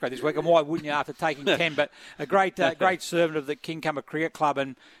to first grade this week, and why wouldn't you after taking 10? But a great servant of the King Cumbria Cricket Club,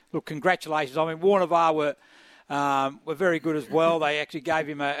 and look, congratulations. I mean, Warnervale were very good as well. They actually gave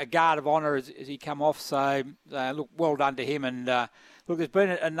him a guard of honour as he come off. So, look, well done to him. And look, there's been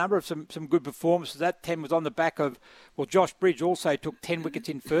a number of some good performances. That 10 was on the back of, Josh Bridge also took 10 wickets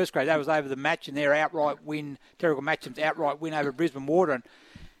in first grade. That was over the match in their outright win, Terrigal Matcham's outright win over Brisbane Water. And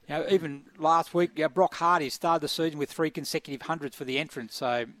even last week, Brock Hardy started the season with 3 consecutive hundreds for the entrance.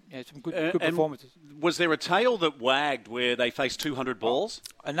 So, some good performances. Was there a tail that wagged where they faced 200 balls?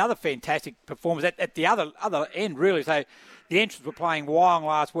 Another fantastic performance at the other end, really. So, the entrants were playing Wyong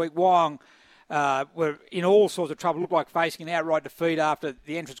last week. Wyong were in all sorts of trouble. Looked like facing an outright defeat after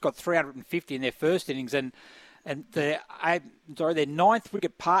the entrants got 350 in their first innings. And their 9th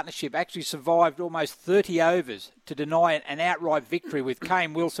wicket partnership actually survived almost 30 overs to deny an outright victory, with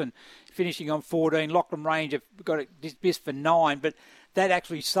Kane Wilson finishing on 14. Lachlan Ranger got it dismissed for 9, but that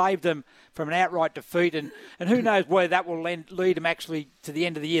actually saved them from an outright defeat. And who knows whether that will lead them actually to the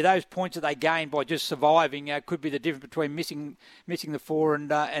end of the year. Those points that they gained by just surviving could be the difference between missing the 4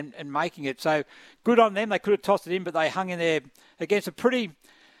 and making it. So good on them. They could have tossed it in, but they hung in there against a pretty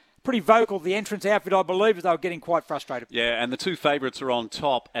vocal, the entrance outfit, I believe, as they were getting quite frustrated. Yeah, and the 2 favourites are on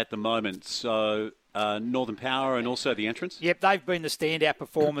top at the moment. So Northern Power and also the entrance? Yep, they've been the standout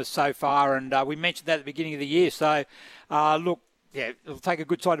performers so far, and we mentioned that at the beginning of the year. So, look, yeah, it'll take a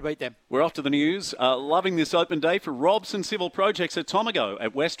good side to beat them. We're off to the news. Loving this open day for Robson Civil Projects at Tomago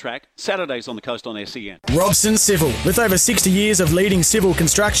at West Track. Saturdays on the coast on SEN. Robson Civil, with over 60 years of leading civil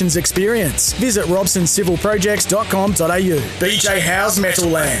constructions experience. Visit robsoncivilprojects.com.au. BJ House Metal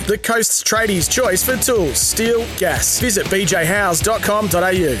Land, the coast's tradies' choice for tools, steel, gas. Visit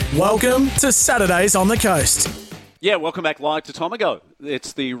bjhouse.com.au. Welcome to Saturdays on the coast. Yeah, welcome back live to Tomago.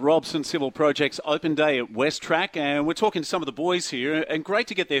 It's the Robson Civil Projects Open Day at West Track, and we're talking to some of the boys here, and great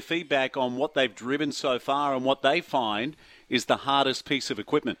to get their feedback on what they've driven so far and what they find is the hardest piece of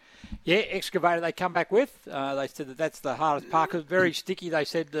equipment. Yeah, excavator they come back with. They said that's the hardest part, 'cause very sticky, they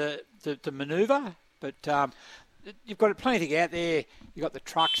said, to manoeuvre. But you've got plenty to get out there. You've got the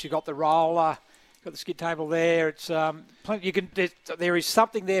trucks, you've got the roller, got the skid table there. It's plenty. There is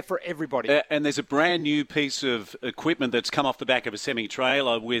something there for everybody. And there's a brand new piece of equipment that's come off the back of a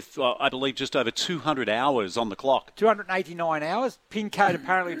semi-trailer with, I believe, just over 200 hours on the clock. 289 hours. Pin code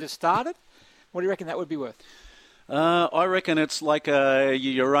apparently just started. What do you reckon that would be worth? I reckon it's like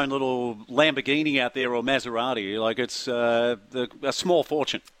your own little Lamborghini out there or Maserati. Like it's a small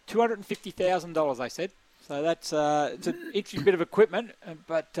fortune. $250,000, they said. So that's it's an interesting bit of equipment,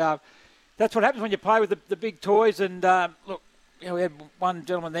 but. That's what happens when you play with the big toys. And look, we had one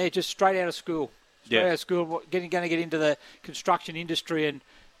gentleman there just straight out of school. Out of school, going to get into the construction industry. And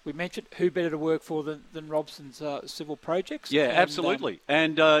we mentioned who better to work for than Robson's Civil Projects. Yeah, absolutely.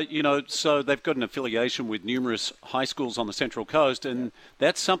 And, so they've got an affiliation with numerous high schools on the Central Coast. And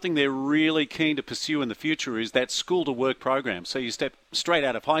that's something they're really keen to pursue in the future, is that school-to-work program. So you step straight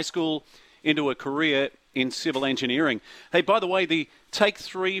out of high school into a career in civil engineering. Hey, by the way, the Take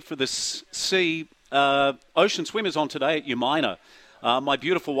 3 for the Sea Ocean Swimmers on today at Umina. My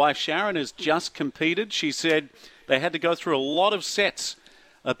beautiful wife Sharon has just competed. She said they had to go through a lot of sets,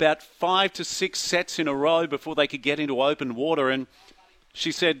 about 5 to 6 sets in a row before they could get into open water. And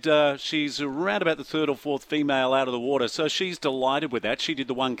she said she's around about the 3rd or 4th female out of the water. So she's delighted with that. She did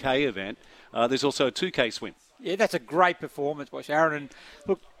the 1K event. There's also a 2K swim. Yeah, that's a great performance by Sharon. And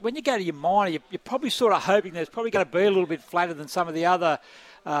look, when you go to Umina, you're probably sort of hoping there's probably going to be a little bit flatter than some of the other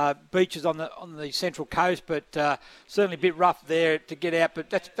beaches on the Central Coast, but certainly a bit rough there to get out. But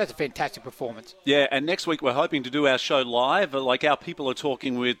that's a fantastic performance. Yeah, and next week we're hoping to do our show live. Like our people are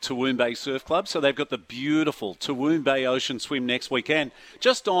talking with Toowoomba Surf Club, so they've got the beautiful Toowoomba Ocean Swim next weekend,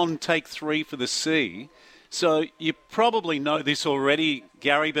 just on Take 3 for the Sea. So you probably know this already,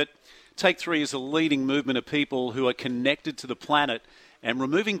 Gary, but Take 3 is a leading movement of people who are connected to the planet and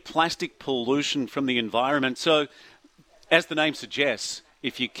removing plastic pollution from the environment. So, as the name suggests,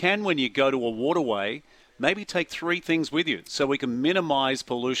 if you can, when you go to a waterway, maybe take 3 things with you so we can minimise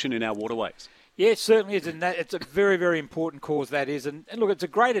pollution in our waterways. Yeah, it certainly is, and it's a very, very important cause, that is. And look, it's a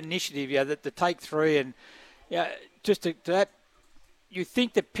great initiative, that the Take 3, and just to that, you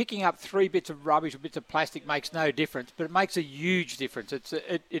think that picking up 3 bits of rubbish or bits of plastic makes no difference, but it makes a huge difference.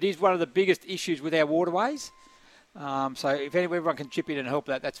 It is one of the biggest issues with our waterways. So if everyone can chip in and help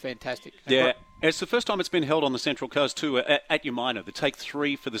that's fantastic. Yeah, it's the first time it's been held on the Central Coast too, at Umina, the Take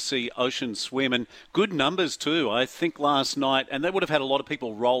 3 for the Sea Ocean Swim, and good numbers too. I think last night, and they would have had a lot of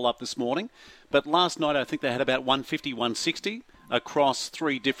people roll up this morning, but last night I think they had about 150, 160 across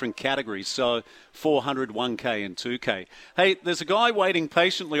 3 different categories, so 400, 1K and 2K. Hey, there's a guy waiting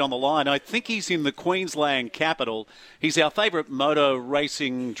patiently on the line. I think he's in the Queensland capital. He's our favourite moto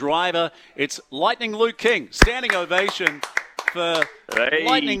racing driver. It's Lightning Luke King. Standing ovation for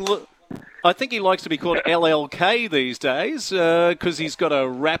Lightning Luke. I think he likes to be called LLK these days because he's got a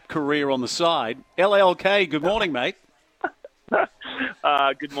rap career on the side. LLK, good morning, mate.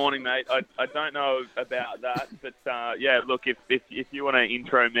 Good morning, mate. I don't know about that, but look, if you want to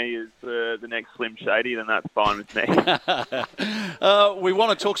intro me as the next Slim Shady, then that's fine with me. We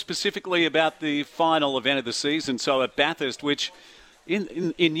want to talk specifically about the final event of the season, so at Bathurst, which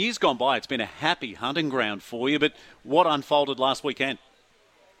in years gone by, it's been a happy hunting ground for you, but what unfolded last weekend?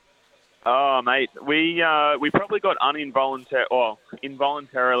 Oh, mate, we probably got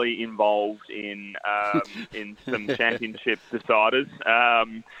involuntarily involved in some championship deciders.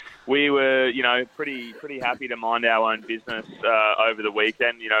 We were, pretty happy to mind our own business over the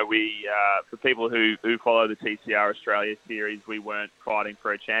weekend. We for people who follow the TCR Australia series, we weren't fighting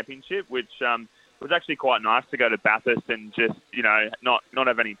for a championship, which was actually quite nice to go to Bathurst and just, not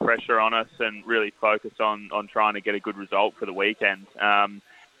have any pressure on us and really focus on trying to get a good result for the weekend.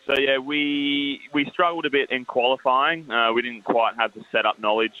 So, we struggled a bit in qualifying. We didn't quite have the setup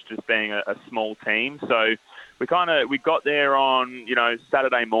knowledge, just being a small team. So we got there on,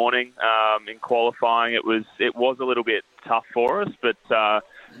 Saturday morning in qualifying. It was a little bit tough for us, but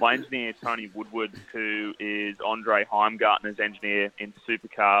my engineer, Tony Woodward, who is Andre Heimgartner's engineer in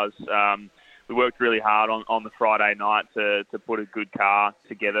supercars, we worked really hard on the Friday night to put a good car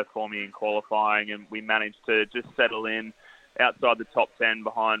together for me in qualifying, and we managed to just settle in outside the top 10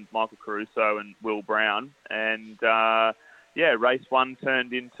 behind Michael Caruso and Will Brown. And, race 1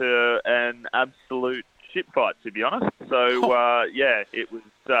 turned into an absolute shit fight, to be honest. So, it was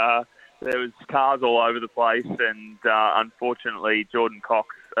there was cars all over the place. And, unfortunately, Jordan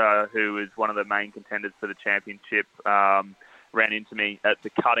Cox, who is one of the main contenders for the championship, ran into me at the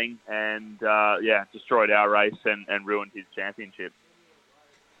cutting and, destroyed our race and ruined his championship.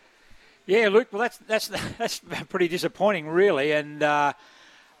 Yeah, Luke. Well, that's pretty disappointing, really. And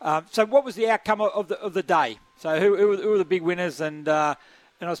so, what was the outcome of the day? So, who were the big winners? And I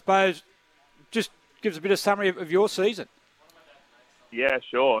suppose just give us a bit of summary of your season. Yeah,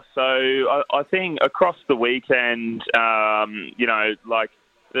 sure. So, I think across the weekend,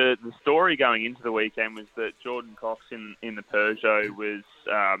 the story going into the weekend was that Jordan Cox in the Peugeot was,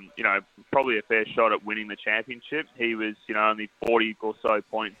 probably a fair shot at winning the championship. He was, only 40 or so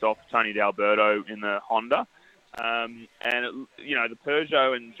points off Tony D'Alberto in the Honda. The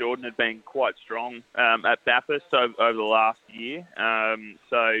Peugeot and Jordan had been quite strong at Bathurst over the last year.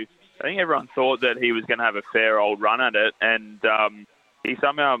 So I think everyone thought that he was going to have a fair old run at it. And he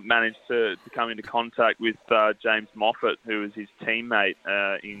somehow managed to come into contact with James Moffat, who was his teammate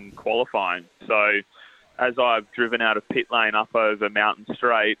in qualifying. So as I've driven out of pit lane up over Mountain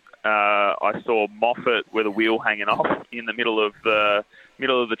Straight, I saw Moffat with a wheel hanging off in the middle of the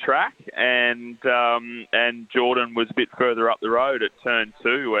track, and Jordan was a bit further up the road at turn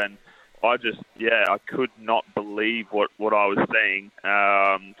 2, and I could not believe what I was seeing,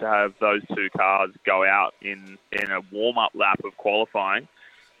 to have those 2 cars go out in a warm-up lap of qualifying.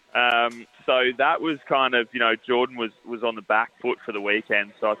 So that was kind of, Jordan was on the back foot for the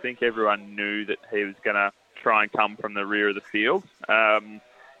weekend, so I think everyone knew that he was going to try and come from the rear of the field.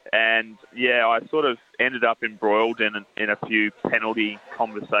 I sort of ended up embroiled in a few penalty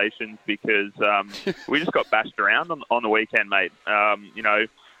conversations because we just got bashed around on the weekend, mate.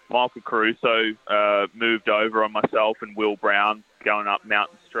 Michael Caruso moved over on myself and Will Brown going up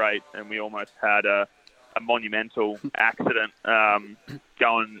Mountain Straight, and we almost had a monumental accident going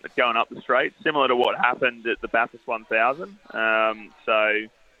up the straight, similar to what happened at the Bathurst 1000. So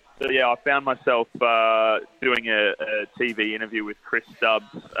yeah, I found myself doing a TV interview with Chris Stubbs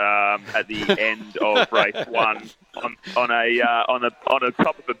at the end of race 1 on the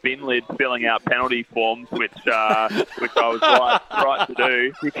top of a bin lid, filling out penalty forms, which I was right to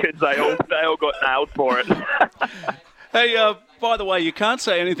do, because they all got nailed for it. Hey, by the way, you can't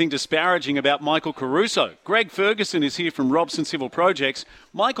say anything disparaging about Michael Caruso. Greg Ferguson is here from Robson Civil Projects.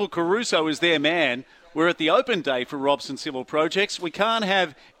 Michael Caruso is their man. We're at the open day for Robson Civil Projects. We can't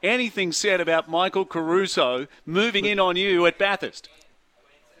have anything said about Michael Caruso moving in on you at Bathurst.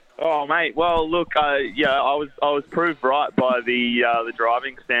 Oh, mate. Well, look, I was proved right by the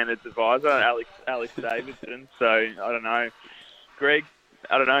driving standards advisor, Alex Davidson. So I don't know, Greg.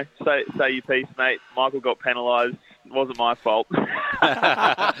 I don't know. Say your piece, mate. Michael got penalised. It wasn't my fault.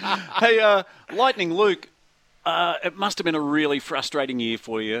 Hey, Lightning Luke. It must have been a really frustrating year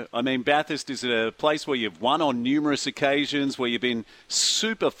for you. I mean, Bathurst is a place where you've won on numerous occasions, where you've been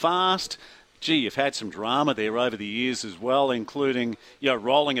super fast. Gee, you've had some drama there over the years as well, including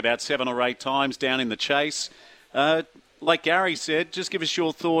rolling about 7 or 8 times down in the chase. Like Gary said, just give us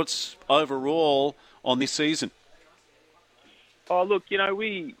your thoughts overall on this season. Oh, look,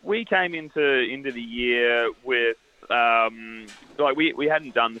 we came into the year with we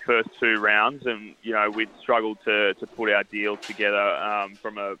hadn't done the first 2 rounds, and we'd struggled to put our deal together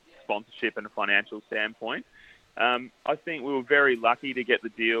from a sponsorship and a financial standpoint. I think we were very lucky to get the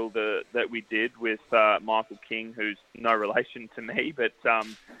deal that we did with Michael King, who's no relation to me, but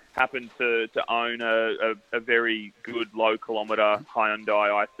happened to own a very good low kilometre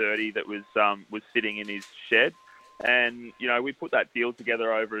Hyundai i30 that was sitting in his shed. And, we put that deal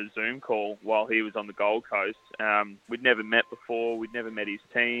together over a Zoom call while he was on the Gold Coast. We'd never met before. We'd never met his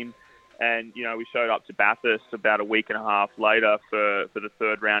team. And, we showed up to Bathurst about a week and a half later for the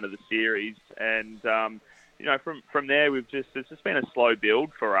 3rd round of the series. And, from there, it's just been a slow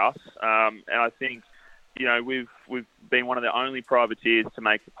build for us. And I think, we've been one of the only privateers to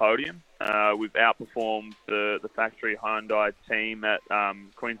make the podium. We've outperformed the factory Hyundai team at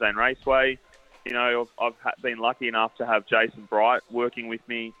Queensland Raceway. I've been lucky enough to have Jason Bright working with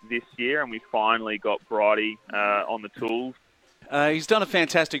me this year, and we finally got Brighty on the tools. He's done a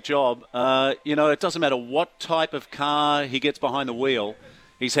fantastic job. It doesn't matter what type of car he gets behind the wheel,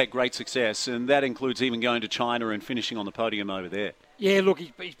 he's had great success, and that includes even going to China and finishing on the podium over there. Yeah, look,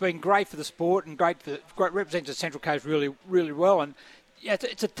 he's been great for the sport and great represents the Central Coast really, really well. And yeah,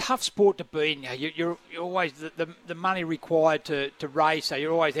 it's a tough sport to be in. You're always the money required to race. So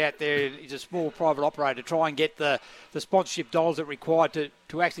you're always out there. He's a small private operator. Try and get the sponsorship dollars that are required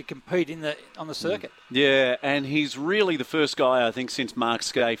to actually compete on the circuit. Yeah, and he's really the first guy, I think, since Mark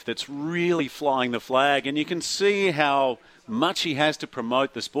Scaife that's really flying the flag. And you can see how much he has to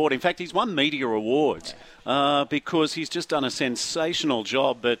promote the sport. In fact, he's won media awards because he's just done a sensational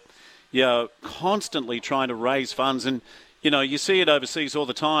job. But constantly trying to raise funds and. You see it overseas all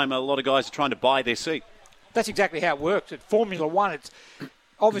the time. A lot of guys are trying to buy their seat. That's exactly how it works. At Formula One, it's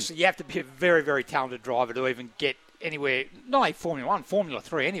obviously you have to be a very, very talented driver to even get anywhere. Not only Formula One, Formula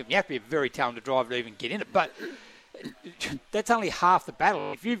 3, any of them. You have to be a very talented driver to even get in it. But that's only half the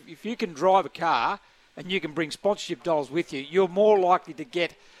battle. If you can drive a car and you can bring sponsorship dollars with you, you're more likely to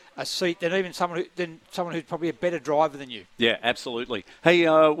get a seat than even someone who's probably a better driver than you. Yeah, absolutely. Hey,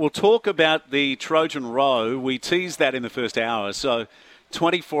 we'll talk about the Trojan Row. We teased that in the first hour, so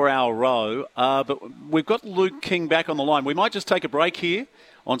 24-hour row. But we've got Luke King back on the line. We might just take a break here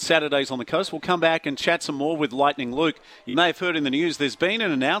on Saturdays on the Coast. We'll come back and chat some more with Lightning Luke. You may have heard in the news there's been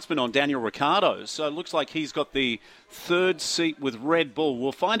an announcement on Daniel Ricciardo, so it looks like he's got the 3rd seat with Red Bull.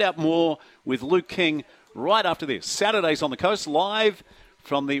 We'll find out more with Luke King right after this. Saturdays on the Coast, live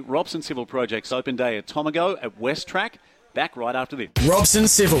from the Robson Civil Projects Open Day at Tomago at West Track. Back right after this. Robson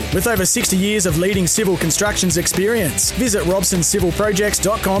Civil, with over 60 years of leading civil constructions experience. Visit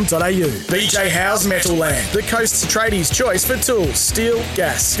robsoncivilprojects.com.au. BJ Howes Metal Land, the coast's tradies' choice for tools, steel,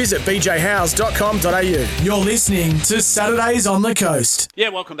 gas. Visit bjhowes.com.au. You're listening to Saturdays on the Coast. Yeah,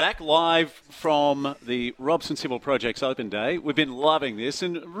 welcome back. Live from the Robson Civil Projects Open Day. We've been loving this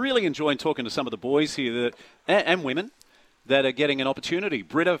and really enjoying talking to some of the boys here and women that are getting an opportunity.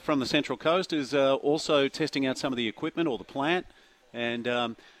 Britta from the Central Coast is also testing out some of the equipment or the plant,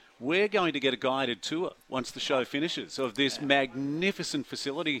 and we're going to get a guided tour once the show finishes of this magnificent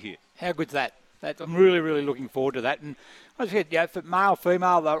facility here. How good's that? I'm really, really looking forward to that. And I said, for male,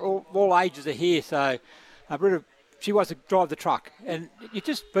 female, they're all ages are here, so Britta, she wants to drive the truck. And you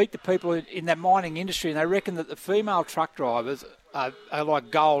just beat the people in that mining industry, and they reckon that the female truck drivers are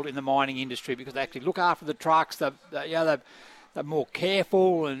like gold in the mining industry because they actually look after the trucks. They're more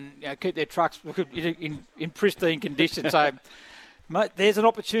careful and keep their trucks in pristine condition. So. Mate, there's an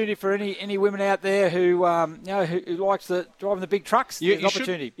opportunity for any women out there who likes driving the big trucks. There's an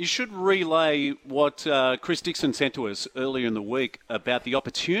opportunity. You should relay what Chris Dixon sent to us earlier in the week about the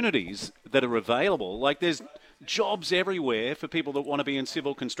opportunities that are available. Like there's jobs everywhere for people that want to be in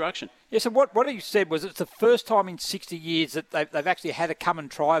civil construction. Yeah, so what he said was it's the first time in 60 years that they've actually had a come and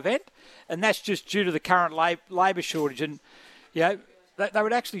try event, and that's just due to the current labour shortage. And they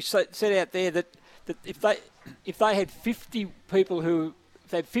would actually set out there that if they had 50 people if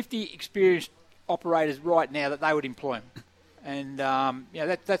they had 50 experienced operators right now, that they would employ them. And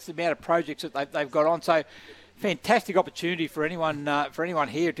that's the amount of projects that they've got on. So fantastic opportunity for anyone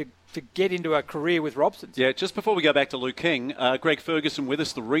here to get into a career with Robson's. Yeah, just before we go back to Luke King, Greg Ferguson with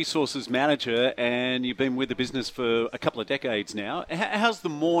us, the resources manager, and you've been with the business for a couple of decades now. How's the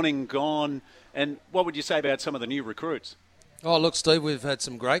morning gone, and what would you say about some of the new recruits? Oh, look, Steve, we've had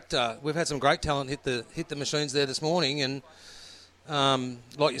some great talent hit the machines there this morning, and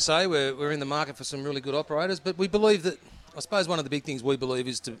like you say, we're in the market for some really good operators. But we believe that, I suppose, one of the big things we believe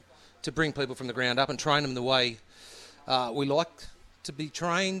is to bring people from the ground up and train them the way we like to be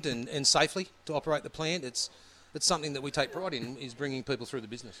trained and safely to operate the plant. It's something that we take pride in, is bringing people through the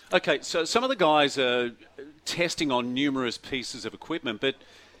business. Okay, so some of the guys are testing on numerous pieces of equipment, but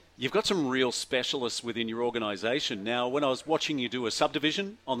you've got some real specialists within your organisation. Now, when I was watching you do a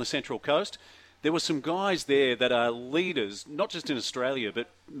subdivision on the Central Coast, there were some guys there that are leaders, not just in Australia, but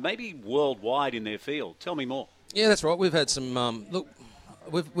maybe worldwide in their field. Tell me more. Yeah, that's right. We've had some...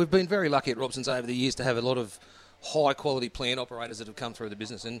 we've been very lucky at Robson's over the years to have a lot of high-quality plant operators that have come through the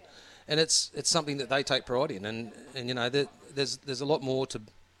business, and it's something that they take pride in. And there's a lot more to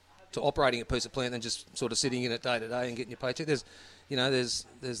operating a piece of plant than just sort of sitting in it day to day and getting your paycheck. There's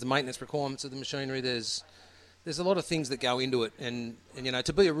the maintenance requirements of the machinery. There's a lot of things that go into it, and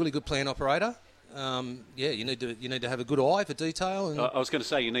to be a really good plant operator, you need to have a good eye for detail. And I was going to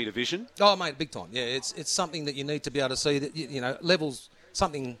say you need a vision. Oh, mate, big time. Yeah, it's something that you need to be able to see that levels,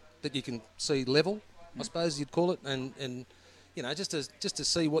 something that you can see level, I suppose you'd call it, and just to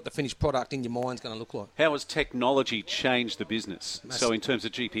see what the finished product in your mind's going to look like. How has technology changed the business? Massive. So in terms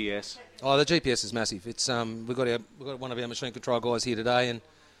of GPS? Oh, the GPS is massive. It's we've got one of our machine control guys here today, and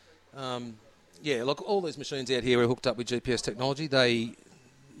look, all these machines out here are hooked up with GPS technology.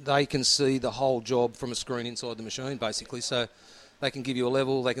 They can see the whole job from a screen inside the machine, basically. So they can give you a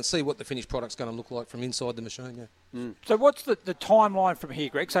level. They can see what the finished product's going to look like from inside the machine. Yeah. Mm. So what's the timeline from here,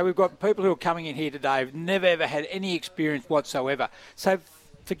 Greg? So we've got people who are coming in here today who've never ever had any experience whatsoever. So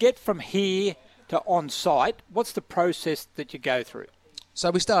to get from here to on site, what's the process that you go through? So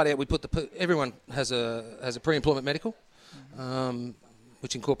we start out. We put everyone has a pre-employment medical,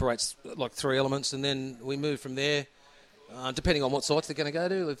 which incorporates like 3 elements, and then we move from there. Depending on what sites they're going to go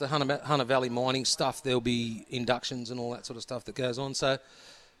to, if the Hunter Valley mining stuff, there'll be inductions and all that sort of stuff that goes on. So,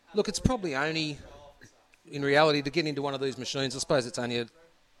 look, it's probably only, in reality, to get into one of these machines, I suppose it's only a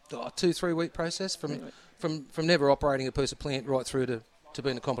 2-3 week process from never operating a piece of plant right through to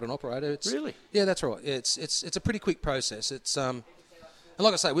being a competent operator. Really? Yeah, that's right. Yeah, it's a pretty quick process. It's and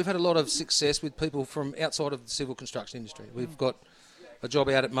like I say, we've had a lot of success with people from outside of the civil construction industry. We've got a job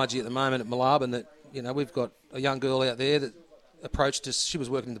out at Mudgee at the moment at Moolarben that. We've got a young girl out there that approached us. She was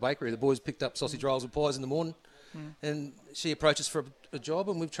working in the bakery. The boys picked up sausage rolls and pies in the morning, and she approached us for a job,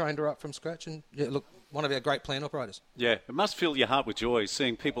 and we've trained her up from scratch. And one of our great plant operators. Yeah, it must fill your heart with joy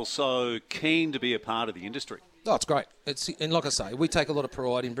seeing people so keen to be a part of the industry. Oh, it's great. And like I say, we take a lot of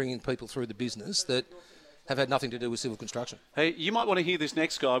pride in bringing people through the business that have had nothing to do with civil construction. Hey, you might want to hear this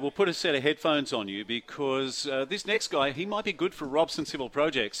next guy. We'll put a set of headphones on you because this next guy, he might be good for Robson Civil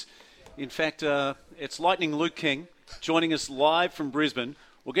Projects. In fact, it's Lightning Luke King joining us live from Brisbane.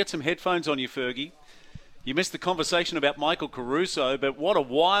 We'll get some headphones on you, Fergie. You missed the conversation about Michael Caruso, but what a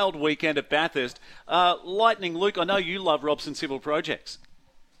wild weekend at Bathurst. Lightning Luke, I know you love Robson Civil Projects.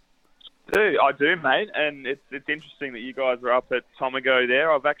 I do, mate, and it's interesting that you guys are up at Tomago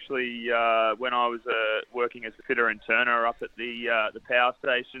there. I've actually, when I was working as a fitter and turner up at the power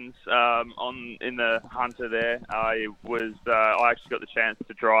stations in the Hunter there, I actually got the chance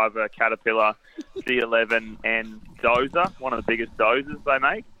to drive a Caterpillar D11 and dozer, one of the biggest dozers they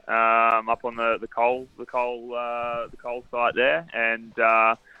make, up on the coal site there, and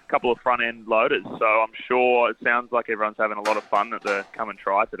a couple of front end loaders. So I'm sure it sounds like everyone's having a lot of fun at the come and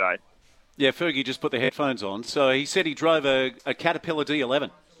try today. Yeah, Fergie just put the headphones on. So he said he drove a Caterpillar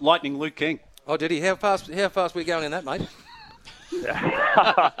D11. Lightning Luke King. Oh, did he? How fast were you going in that, mate?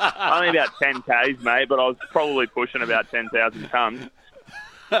 Only about 10 Ks, mate, but I was probably pushing about 10,000 tonnes.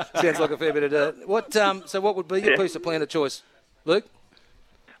 Sounds like a fair bit of dirt. So what would be your piece of plan of choice, Luke?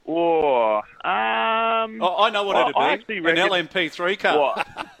 Oh, I know what it'd be. Actually an LMP3 car.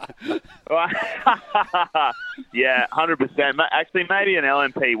 Yeah, 100%. Actually, maybe an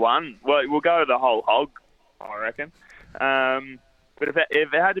LMP1. Well, we'll go the whole hog, I reckon. But if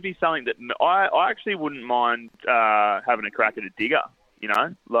it had to be something that I actually wouldn't mind having a crack at a digger.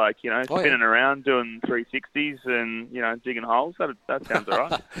 Spinning around doing 360s and digging holes. That sounds all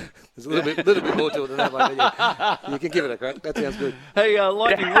right. There's a little bit more to it than that, mate. Yeah. You can give it a crack. That sounds good. Hey,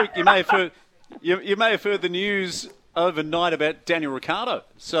 Lightning Luke, you may have heard the news overnight about Daniel Ricciardo.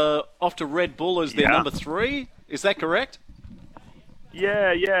 So off to Red Bull as their number 3. Is that correct?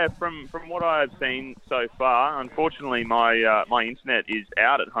 Yeah. From what I've seen so far, unfortunately, my internet is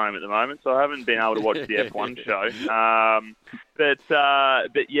out at home at the moment, so I haven't been able to watch the F1 show. But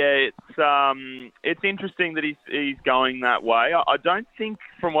yeah, it's interesting that he's going that way. I don't think,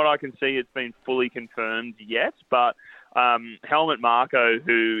 from what I can see, it's been fully confirmed yet. But Helmut Marko,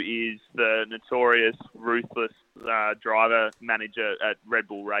 who is the notorious ruthless driver manager at Red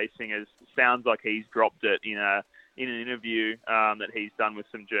Bull Racing, sounds like he's dropped it in an interview that he's done with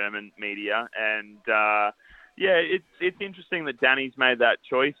some German media. And it's interesting that Danny's made that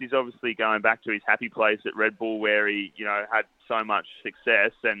choice. He's obviously going back to his happy place at Red Bull, where he had so much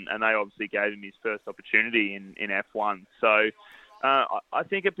success, and they obviously gave him his first opportunity in F1. So I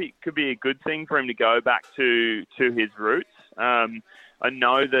think it could be a good thing for him to go back to his roots. I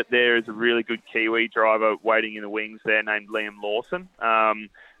know that there is a really good Kiwi driver waiting in the wings there named Liam Lawson.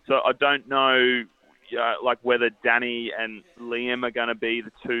 So I don't know whether Danny and Liam are going to be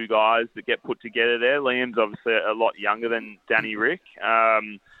the two guys that get put together there. Liam's obviously a lot younger than Danny Rick.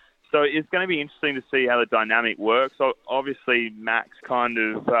 So it's going to be interesting to see how the dynamic works. So obviously, Max kind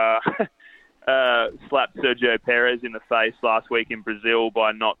of slapped Sergio Perez in the face last week in Brazil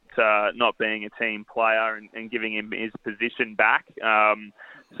by not being a team player and giving him his position back.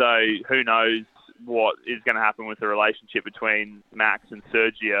 So who knows what is going to happen with the relationship between Max and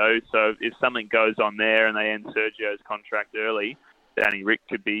Sergio. So if something goes on there and they end Sergio's contract early, Danny Rick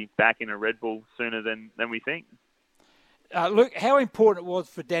could be back in a Red Bull sooner than we think. Look, how important it was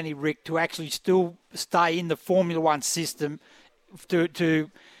for Danny Rick to actually still stay in the Formula One system for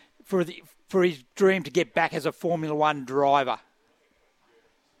his dream to get back as a Formula One driver?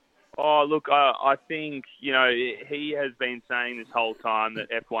 Oh, look, I think, he has been saying this whole time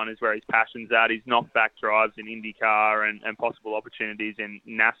that F1 is where his passion's at. He's knocked back drives in IndyCar and possible opportunities in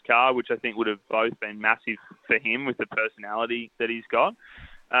NASCAR, which I think would have both been massive for him with the personality that he's got.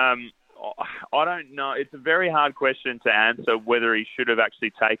 I don't know. It's a very hard question to answer whether he should have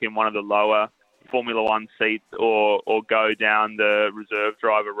actually taken one of the lower Formula One seats or go down the reserve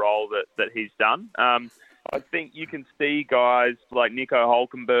driver role that he's done. I think you can see guys like Nico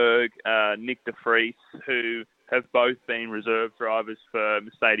Hülkenberg, Nick de Vries, who have both been reserve drivers for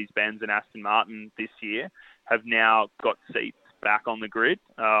Mercedes-Benz and Aston Martin this year, have now got seats back on the grid.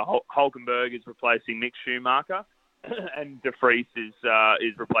 Hülkenberg is replacing Mick Schumacher, and de Vries is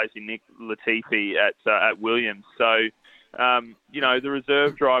replacing Nick Latifi at Williams. So, the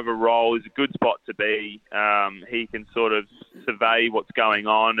reserve driver role is a good spot to be. He can sort of survey what's going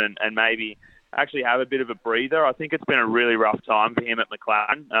on and maybe actually have a bit of a breather. I think it's been a really rough time for him at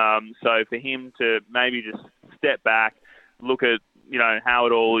McLaren. So for him to maybe just step back, look at how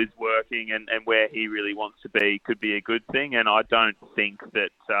it all is working and where he really wants to be could be a good thing. And I don't think that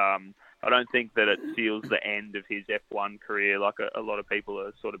it seals the end of his F1 career like a lot of people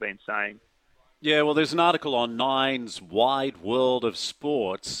have sort of been saying. Yeah, well, there's an article on Nine's Wide World of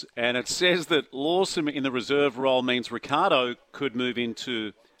Sports, and it says that Lawson in the reserve role means Ricciardo could move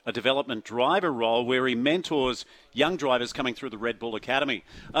into a development driver role where he mentors young drivers coming through the Red Bull Academy.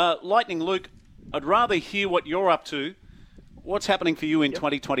 Lightning Luke, I'd rather hear what you're up to. What's happening for you in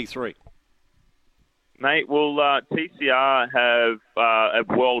 2023? Mate, well, TCR have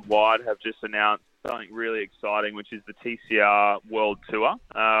worldwide have just announced something really exciting, which is the TCR World Tour,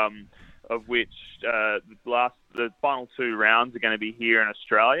 of which the final 2 rounds are going to be here in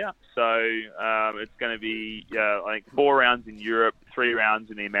Australia. So it's going to be, I think, 4 rounds in Europe, 3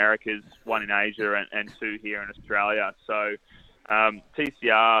 rounds in the Americas, 1 in Asia, and 2 here in Australia. So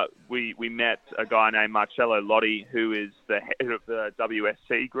TCR, we met a guy named Marcello Lotti, who is the head of the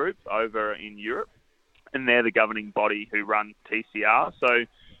WSC group over in Europe, and they're the governing body who run TCR. So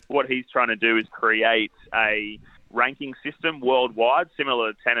what he's trying to do is create a ranking system worldwide,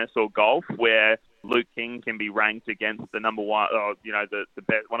 similar to tennis or golf, where Luke King can be ranked against the number one, or, the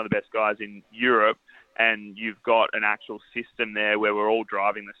one of the best guys in Europe, and you've got an actual system there where we're all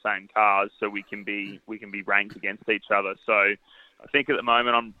driving the same cars, so we can be ranked against each other. So I think at the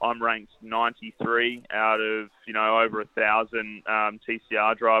moment I'm ranked 93 out of over 1,000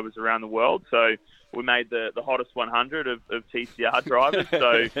 TCR drivers around the world. So we made the hottest 100 of TCR drivers.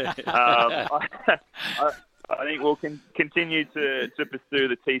 So I think we'll continue to pursue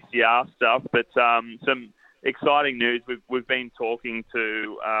the TCR stuff, but some exciting news. We've been talking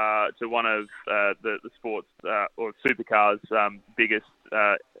to one of the sports or supercars' biggest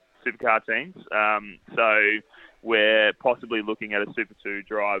supercar teams. So we're possibly looking at a Super 2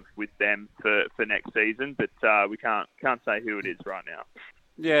 drive with them for next season, but we can't say who it is right now.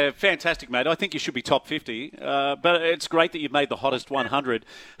 Yeah, fantastic, mate. I think you should be top 50, but it's great that you've made the hottest 100.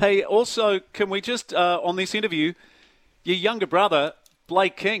 Hey, also, can we just, on this interview, your younger brother,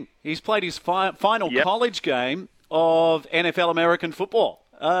 Blake King, he's played his final college game of NFL American football.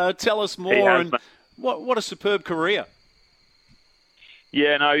 Tell us more, and what a superb career.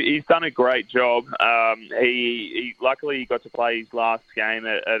 Yeah, no, he's done a great job. He luckily got to play his last game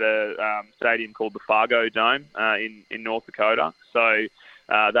at a stadium called the Fargo Dome in North Dakota. So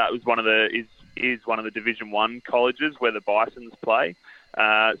that was one of the Division I colleges where the Bisons play.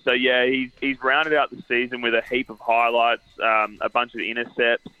 So yeah, he's rounded out the season with a heap of highlights, a bunch of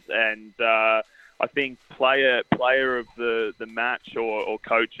intercepts, and I think player of the match or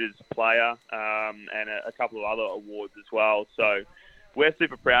coach's player, and a couple of other awards as well. So we're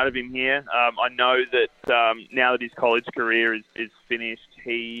super proud of him here. I know that now that his college career is finished,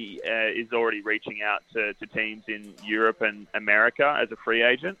 he is already reaching out to teams in Europe and America as a free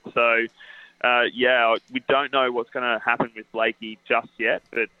agent. So, we don't know what's going to happen with Blakey just yet,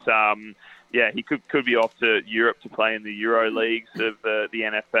 but he could be off to Europe to play in the Euro leagues of the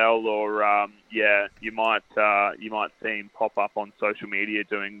NFL, or you might see him pop up on social media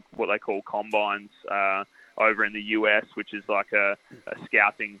doing what they call combines over in the US, which is like a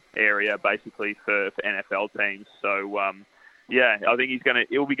scouting area basically for NFL teams. So I think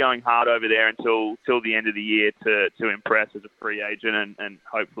he'll be going hard over there until the end of the year to impress as a free agent, and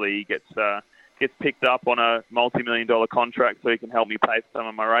hopefully he gets picked up on a multi-million-dollar contract so he can help me pay for some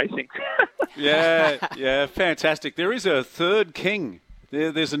of my racing. yeah, fantastic. There is a third King.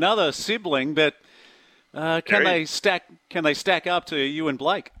 There's another sibling, but can they stack up to you and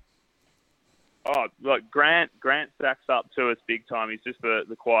Blake? Oh, look, Grant stacks up to us big time. He's just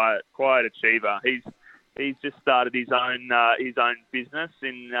the quiet achiever. He's just started his own business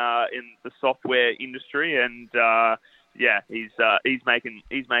in the software industry, and he's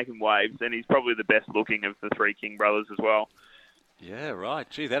making waves, and he's probably the best looking of the three King brothers as well. Yeah, right.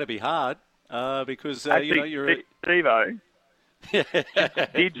 Gee, that'd be hard because you're Steve-O.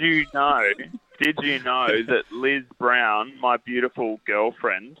 Did you know that Liz Brown, my beautiful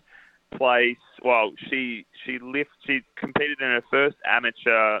girlfriend, she competed in her first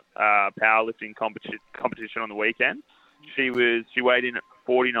amateur powerlifting competition on the weekend. She weighed in at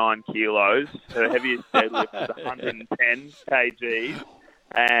 49 kilos. Her heaviest deadlift was 110 kgs,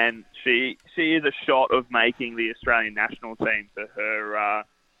 and she is a shot of making the Australian national team for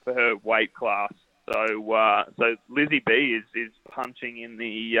her weight class. So Lizzie B is punching in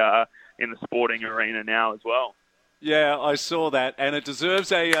the sporting arena now as well. Yeah, I saw that, and it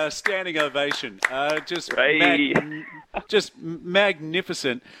deserves a standing ovation. Just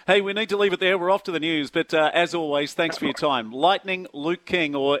magnificent. Hey, we need to leave it there. We're off to the news, but as always, thanks for your time. Lightning Luke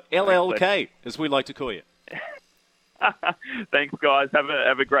King, or LLK, as we like to call you. Thanks, guys.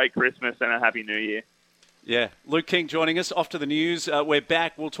 Have a great Christmas and a Happy New Year. Yeah, Luke King joining us. Off to the news. We're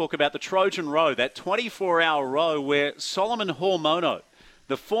back. We'll talk about the Trojan Row, that 24-hour row where Solomon Hormono,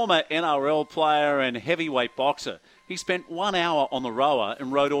 the former NRL player and heavyweight boxer, he spent 1 hour on the rower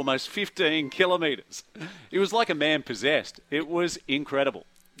and rode almost 15 kilometres. It was like a man possessed. It was incredible.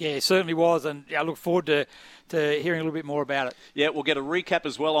 Yeah, it certainly was, and I look forward to hearing a little bit more about it. Yeah, we'll get a recap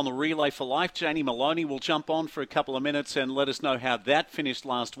as well on the Relay for Life. Janie Maloney will jump on for a couple of minutes and let us know how that finished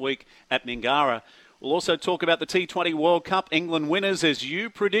last week at Mingara. We'll also talk about the T20 World Cup England winners, as you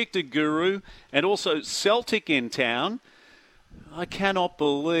predicted, Guru, and also Celtic in town. I cannot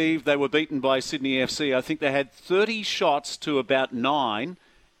believe they were beaten by Sydney FC. I think they had 30 shots to about 9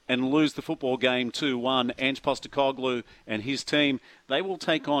 and lose the football game 2-1. Ange Postecoglou and his team, they will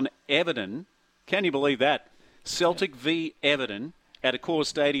take on Everton. Can you believe that? Celtic v Everton at Accor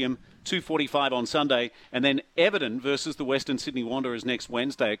Stadium 2:45 on Sunday, and then Everton versus the Western Sydney Wanderers next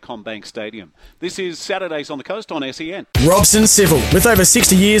Wednesday at CommBank Stadium. This is Saturdays on the Coast on SEN. Robson Civil, with over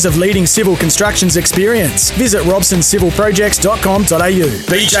 60 years of leading civil constructions experience. Visit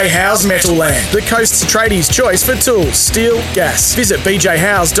robsoncivilprojects.com.au. BJ Howes Metal Land, the coast's tradies' choice for tools, steel, gas. Visit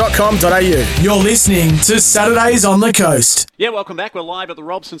bjhowes.com.au. You're listening to Saturdays on the Coast. Yeah, welcome back. We're live at the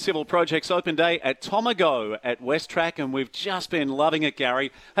Robson Civil Projects Open Day at Tomago at Westrac, and we've just been loving it,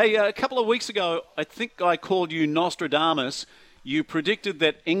 Gary. Hey, a couple of weeks ago, I think I called you Nostradamus. You predicted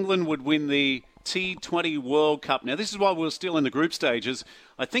that England would win the T20 World Cup. Now, this is while we were still in the group stages.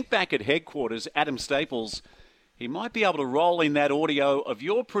 I think back at headquarters, Adam Staples, he might be able to roll in that audio of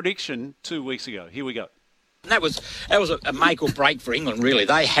your prediction 2 weeks ago. Here we go. That was a make or break for England, really.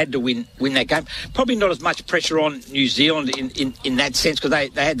 They had to win that game. Probably not as much pressure on New Zealand in that sense, because they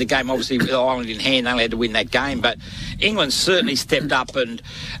had the game, obviously, with Ireland in hand. They only had to win that game. But England certainly stepped up, and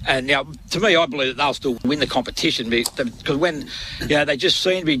now, to me, I believe that they'll still win the competition, because when they just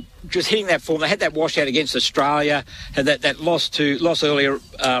seem to be just hitting that form. They had that washout against Australia, had that loss earlier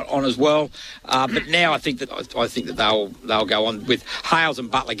on as well. But now I think that they'll go on with Hales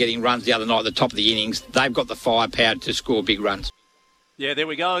and Butler getting runs the other night at the top of the innings. They've got the firepower to score big runs. Yeah, there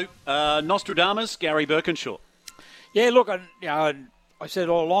we go. Nostradamus, Gary Birkinshaw. Yeah, look, I said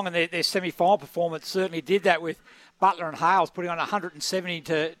all along, and their semi-final performance certainly did that with Butler and Hales putting on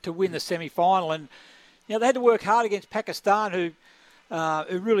 170 to win the semi-final. And they had to work hard against Pakistan, who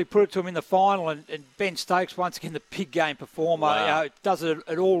really put it to him in the final, and Ben Stokes, once again, the big game performer, wow. Does it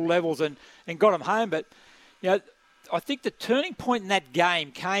at all levels and got him home. But, I think the turning point in that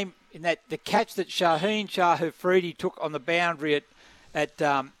game came in that the catch that Shaheen Shah Afridi took on the boundary at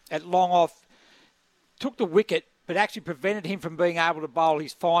long off, took the wicket, but actually prevented him from being able to bowl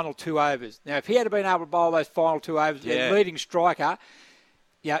his final 2 overs. Now, if he had been able to bowl those final 2 overs, the leading striker,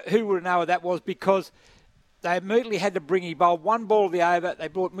 who would have known what that was, because they immediately had to bring him bowled one ball of the over. They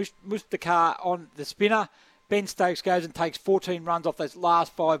brought Mustakar on the spinner. Ben Stokes goes and takes 14 runs off those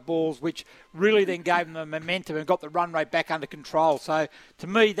last 5 balls, which really then gave them the momentum and got the run rate back under control. So, to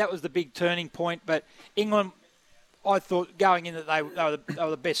me, that was the big turning point. But England, I thought going in that they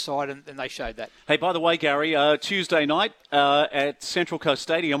were the best side, and they showed that. Hey, by the way, Gary, Tuesday night at Central Coast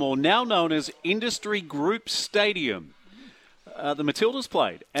Stadium, or now known as Industry Group Stadium, the Matildas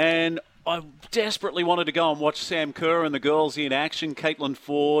played. And I desperately wanted to go and watch Sam Kerr and the girls in action. Caitlin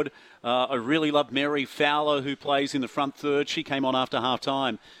Ford. I really love Mary Fowler, who plays in the front third. She came on after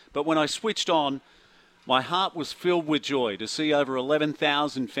half-time. But when I switched on, my heart was filled with joy to see over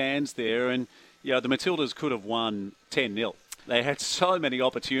 11,000 fans there. And, the Matildas could have won 10-0. They had so many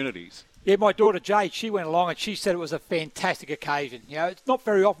opportunities. Yeah, my daughter Jade, she went along and she said it was a fantastic occasion. It's not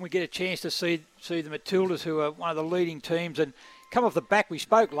very often we get a chance to see the Matildas, who are one of the leading teams, and come off the back. We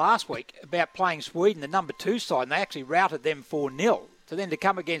spoke last week about playing Sweden, the number 2 side, and they actually routed them 4-0. So then to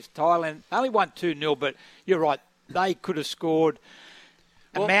come against Thailand, only won 2-0, but you're right, they could have scored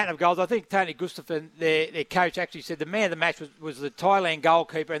a amount of goals. I think Tony Gustafsson, their coach, actually said the man of the match was the Thailand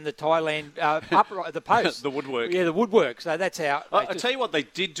goalkeeper and the Thailand upright, the post. The woodwork. Yeah, the woodwork. So that's how... I'll tell you what, they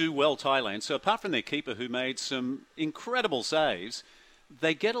did do well, Thailand. So apart from their keeper, who made some incredible saves,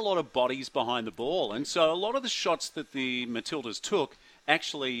 they get a lot of bodies behind the ball. And so a lot of the shots that the Matildas took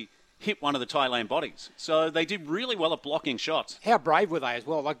actually hit one of the Thailand bodies. So they did really well at blocking shots. How brave were they as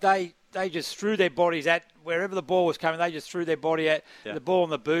well? Like they just threw their bodies at wherever the ball was coming. They just threw their body at the ball in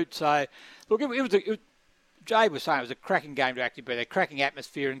the boot. So, look, it was Jade was saying it was a cracking game to actually be there, cracking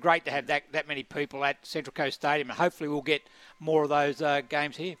atmosphere, and great to have that many people at Central Coast Stadium. And hopefully we'll get more of those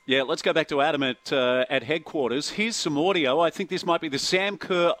games here. Yeah, let's go back to Adam at headquarters. Here's some audio. I think this might be the Sam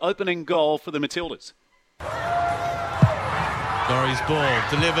Kerr opening goal for the Matildas. Norrie's ball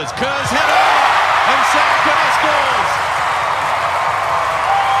delivers. Kerr's header, and Sam Kerr scores.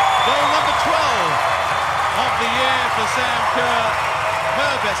 Goal number 12 of the year for Sam Kerr.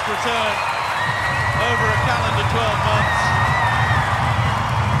 Her best return over a calendar 12 months.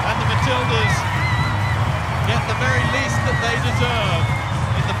 And the Matildas get the very least that they deserve.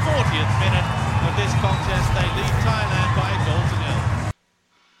 In the 40th minute of this contest, they lead Thailand by a goal to 0.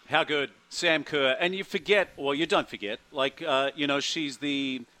 How good, Sam Kerr. And you forget, or you don't forget, she's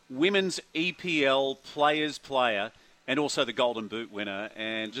the women's EPL Players Player and also the Golden Boot winner,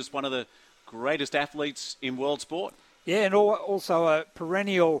 and just one of the greatest athletes in world sport. Yeah, and also a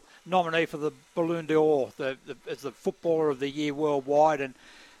perennial nominee for the Ballon d'Or as the Footballer of the Year worldwide. And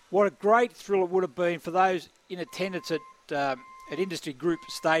what a great thrill it would have been for those in attendance at Industry Group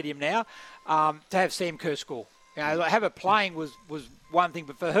Stadium now to have Sam Kerr score. Have her playing was one thing,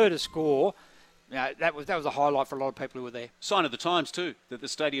 but for her to score, that was a highlight for a lot of people who were there. Sign of the times too, that the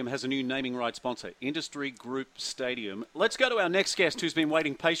stadium has a new naming rights sponsor, Industry Group Stadium. Let's go to our next guest who's been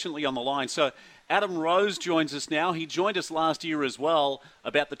waiting patiently on the line. So Adam Rose joins us now. He joined us last year as well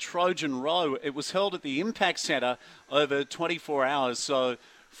about the Trojan Row. It was held at the Impact Centre over 24 hours, so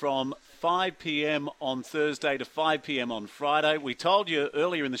from 5 p.m. on Thursday to 5 p.m. on Friday. We told you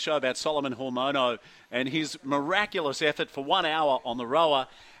earlier in the show about Solomon Hormono and his miraculous effort for 1 hour on the rower.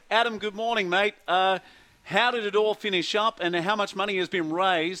 Adam, good morning, mate. How did it all finish up, and how much money has been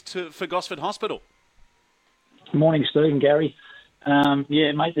raised for Gosford Hospital? Good morning, Steve and Gary.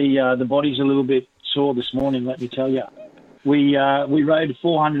 Mate, the body's a little bit sore this morning, let me tell you. We rode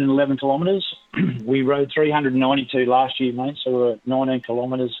 411 kilometres. We rode 392 last year, mate, so we're at 19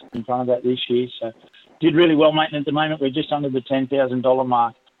 kilometres in front of that this year. So did really well, mate, and at the moment we're just under the $10,000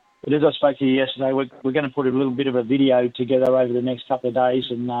 mark. But as I spoke to you yesterday, we're going to put a little bit of a video together over the next couple of days,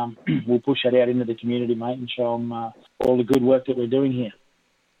 and we'll push that out into the community, mate, and show them all the good work that we're doing here.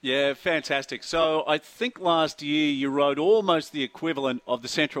 Yeah, fantastic. So I think last year you rode almost the equivalent of the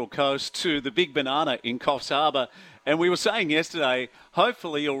Central Coast to the Big Banana in Coffs Harbour. And we were saying yesterday,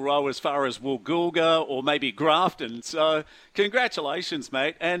 hopefully you'll row as far as Woolgoolga or maybe Grafton. So congratulations,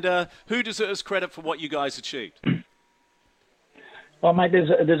 mate. And who deserves credit for what you guys achieved? Well, mate,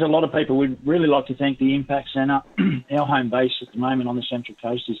 there's a lot of people. We'd really like to thank the Impact Centre. Our home base at the moment on the Central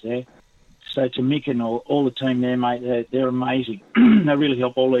Coast is there. So to Mick and all the team there, mate, they're amazing. They really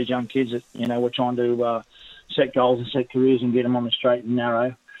help all these young kids that, we're trying to set goals and set careers and get them on the straight and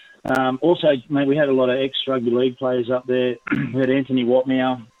narrow. Also, mate, we had a lot of ex-rugby league players up there. We had Anthony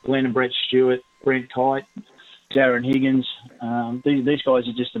Watmow, Glenn and Brett Stewart, Brent Kite, Darren Higgins. These guys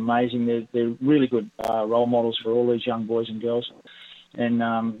are just amazing. They're really good role models for all these young boys and girls. And,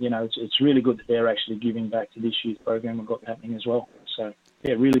 it's really good that they're actually giving back to this youth program we've got happening as well. So,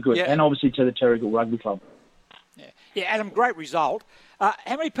 yeah, really good. Yeah. And obviously to the Terrigal Rugby Club. Yeah, Adam, great result. How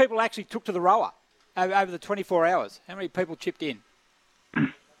many people actually took to the rower over the 24 hours? How many people chipped in?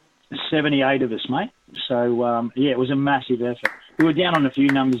 78 of us, mate. So, it was a massive effort. We were down on a few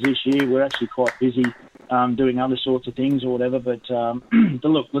numbers this year. We're actually quite busy doing other sorts of things or whatever. But, the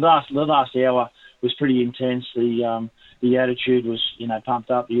last hour was pretty intense. The attitude was,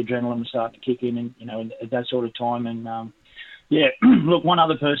 pumped up. The adrenaline was starting to kick in and, at that sort of time. And, look, one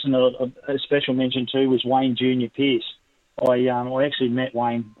other person that a special mention to was Wayne Junior Pearce. I actually met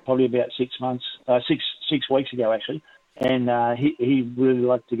Wayne probably about 6 weeks ago, actually. And he really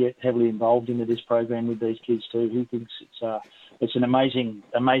liked to get heavily involved into this program with these kids too. He thinks it's an amazing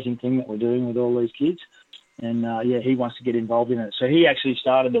thing that we're doing with all these kids. And, he wants to get involved in it. So he actually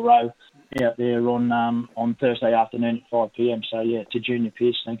started the row out there on Thursday afternoon at 5 p.m. So, to Junior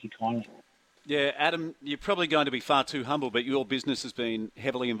Pearce, thank you kindly. Yeah, Adam, you're probably going to be far too humble, but your business has been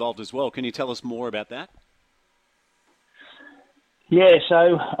heavily involved as well. Can you tell us more about that? Yeah,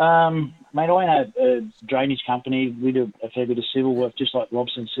 so, mate, I own a drainage company. We do a fair bit of civil work, just like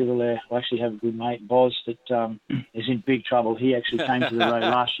Robson Civil there. I actually have a good mate, Boz, that is in big trouble. He actually came to the road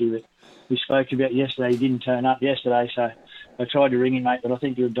last year that we spoke about yesterday. He didn't turn up yesterday, so I tried to ring him, mate, but I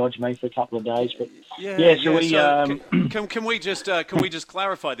think he'll dodge me for a couple of days. But can we just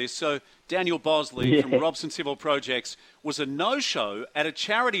clarify this? So Daniel Bosley from Robson Civil Projects was a no-show at a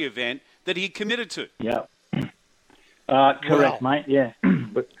charity event that he committed to. Yeah. Correct, mate. Yeah.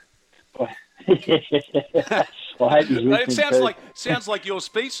 But I hope he's listening. It sounds like you're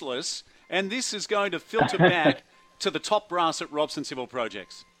speechless, and this is going to filter back to the top brass at Robson Civil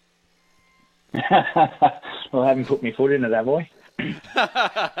Projects. Well, I haven't put my foot in it, have I?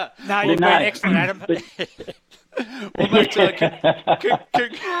 No, you've been excellent, Adam. Well, mate,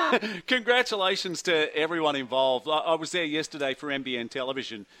 congratulations to everyone involved. I was there yesterday for NBN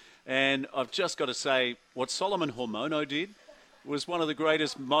Television, and I've just got to say, what Solomon Hormono did was one of the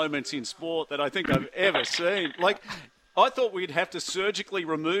greatest moments in sport that I think I've ever seen. Like, I thought we'd have to surgically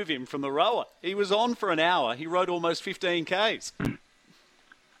remove him from the rower. He was on for an hour. He rode almost 15 Ks.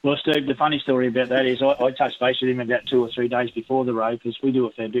 Well, Steve, the funny story about that is I touched base with him about 2 or 3 days before the row because we do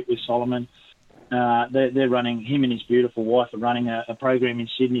a fair bit with Solomon. They're running, him and his beautiful wife are running a program in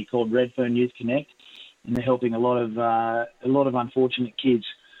Sydney called Redfern Youth Connect, and they're helping a lot of unfortunate kids.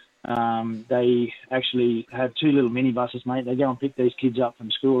 They actually have 2 little minibuses, mate. They go and pick these kids up from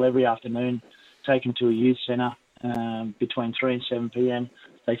school every afternoon, take them to a youth centre between 3 and 7 p.m.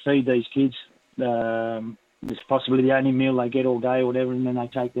 They feed these kids. It's possibly the only meal they get all day or whatever, and then they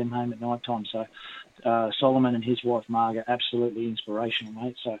take them home at night time. So Solomon and his wife Margaret, absolutely inspirational,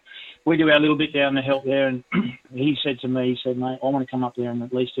 mate. So we do our little bit down to help there, and he said, mate, I want to come up there and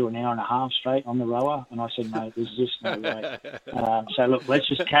at least do an hour and a half straight on the rower. And I said, mate, there's just no way. So look, let's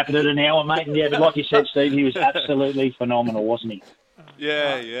just cap it at an hour, mate. And yeah, but like you said, Steve, he was absolutely phenomenal, wasn't he?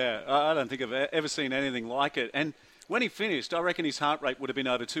 Yeah. I don't think I've ever seen anything like it. And when he finished, I reckon his heart rate would have been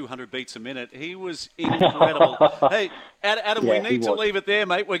over 200 beats a minute. He was incredible. Hey, Adam, we need to leave it there,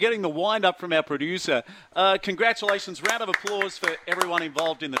 mate. We're getting the wind-up from our producer. Congratulations. Round of applause for everyone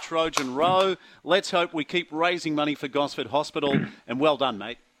involved in the Trojan Row. Let's hope we keep raising money for Gosford Hospital. And well done,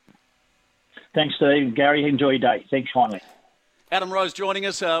 mate. Thanks, Steve. Gary, enjoy your day. Thanks kindly. Adam Rose joining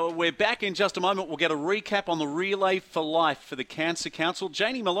us. We're back in just a moment. We'll get a recap on the Relay for Life for the Cancer Council.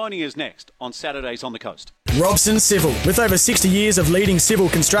 Janie Maloney is next on Saturdays on the Coast. Robson Civil, with over 60 years of leading civil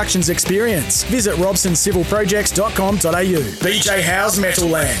constructions experience. Visit robsoncivilprojects.com.au. BJ Howes Metal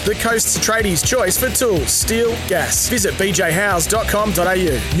Land, the coast's tradies' choice for tools, steel, gas. Visit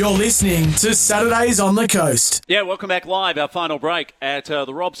bjhowes.com.au. You're listening to Saturdays on the Coast. Yeah, welcome back live. Our final break at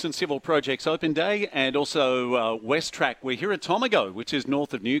the Robson Civil Projects Open Day and also West Track. We're here at Tomago, which is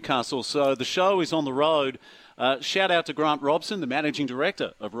north of Newcastle. So the show is on the road. Shout out to Grant Robson, the Managing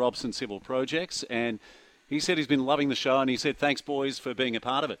Director of Robson Civil Projects, and he said he's been loving the show, and he said, thanks, boys, for being a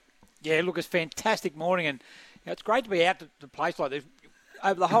part of it. Yeah, look, it's a fantastic morning, and it's great to be out to a place like this.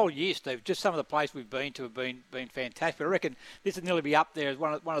 Over the whole year, Steve, just some of the places we've been to have been fantastic. I reckon this will nearly be up there as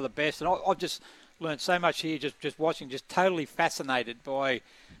one of the best, and I've just learned so much here just watching, just totally fascinated by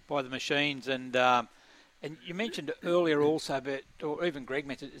the machines. And you mentioned earlier also, or even Greg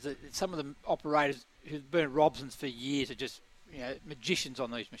mentioned, is that some of the operators who've been at Robson's for years are just magicians on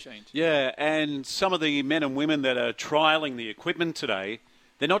these machines. Yeah, and some of the men and women that are trialling the equipment today,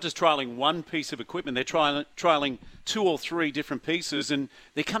 they're not just trialling one piece of equipment, they're trialling 2 or 3 different pieces, and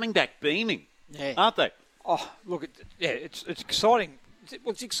they're coming back beaming, aren't they? Oh, look, it's exciting.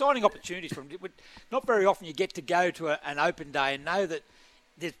 It's exciting opportunities for them. Not very often you get to go to an open day and know that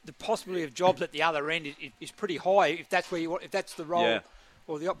the possibility of jobs at the other end is pretty high if that's where you want, if that's the role. Yeah.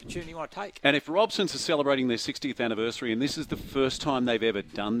 Or the opportunity you want to take. And if Robson's are celebrating their 60th anniversary and this is the first time they've ever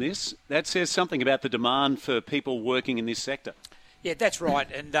done this, that says something about the demand for people working in this sector. Yeah, that's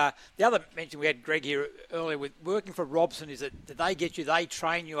right. And the other mention we had, Greg, here earlier with working for Robson is that they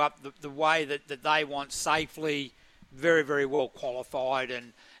train you up the way that they want, safely, very, very well qualified,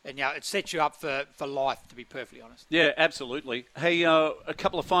 and it sets you up for life, to be perfectly honest. Yeah, absolutely. Hey, a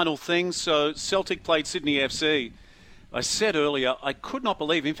couple of final things. So Celtic played Sydney FC. I said earlier, I could not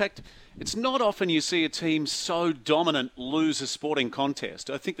believe. In fact, it's not often you see a team so dominant lose a sporting contest.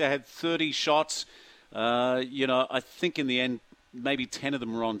 I think they had 30 shots. I think in the end, maybe 10 of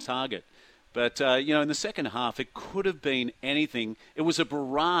them were on target. But, in the second half, it could have been anything. It was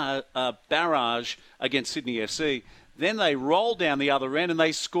a barrage against Sydney FC. Then they roll down the other end and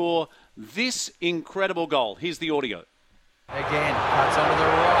they score this incredible goal. Here's the audio. Again, cuts onto the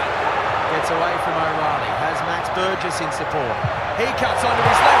right. Gets away from O'Reilly. Has Max Burgess in support. He cuts onto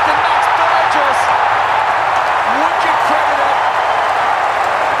his left, and Max Burgess! Would you credit it?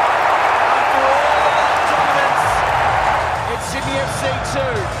 After all of that dominance, it's Sydney FC 2,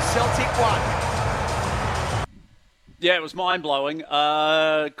 Celtic 1. Yeah, it was mind-blowing.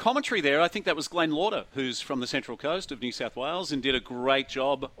 Commentary there, I think that was Glenn Lauder, who's from the Central Coast of New South Wales, and did a great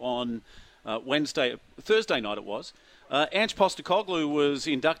job on Thursday night it was. Ange Postecoglou was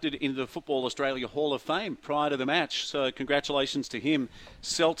inducted into the Football Australia Hall of Fame prior to the match, so congratulations to him.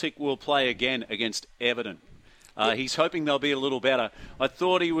 Celtic will play again against Everton. He's hoping they'll be a little better. I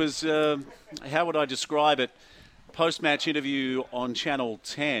thought he was, how would I describe it, post-match interview on Channel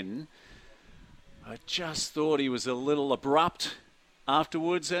 10, I just thought he was a little abrupt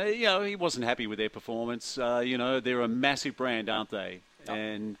afterwards. He wasn't happy with their performance. They're a massive brand, aren't they?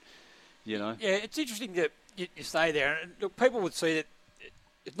 And, Yeah, it's interesting that you stay there. And look, people would see that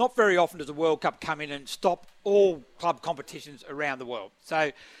it's not very often does the World Cup come in and stop all club competitions around the world.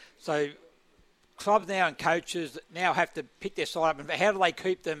 So clubs now and coaches now have to pick their side up, and how do they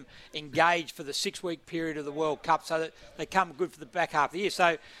keep them engaged for the 6-week period of the World Cup so that they come good for the back half of the year.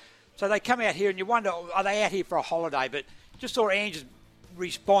 So they come out here and you wonder, are they out here for a holiday? But just saw Ange's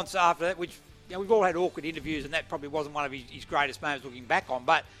response after that, which we've all had awkward interviews, and that probably wasn't one of his greatest moments looking back on.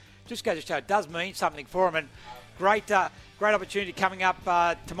 But just goes to show it does mean something for him, and great opportunity coming up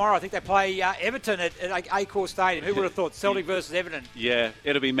tomorrow. I think they play Everton at Accor Stadium. Who would have thought? Celtic versus Everton. Yeah,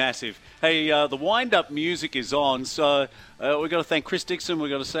 it'll be massive. Hey, the wind-up music is on, so we've got to thank Chris Dixon. We've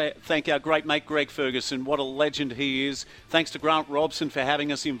got to thank our great mate Greg Ferguson. What a legend he is. Thanks to Grant Robson for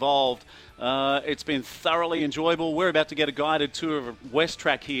having us involved. It's been thoroughly enjoyable. We're about to get a guided tour of West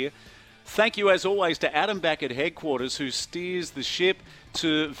Track here. Thank you, as always, to Adam back at headquarters, who steers the ship,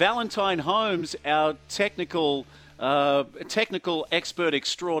 to Valentine Holmes, our technical expert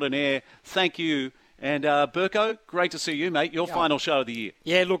extraordinaire. Thank you. And Burko, great to see you, mate. Your final show of the year.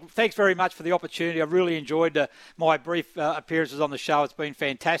 Yeah, look, thanks very much for the opportunity. I've really enjoyed my brief appearances on the show. It's been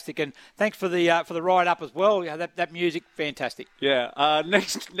fantastic, and thanks for the ride up as well. Yeah, that music, fantastic. Yeah.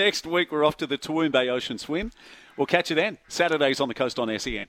 Next week we're off to the Toowoomba Ocean Swim. We'll catch you then. Saturdays on the Coast on SEN.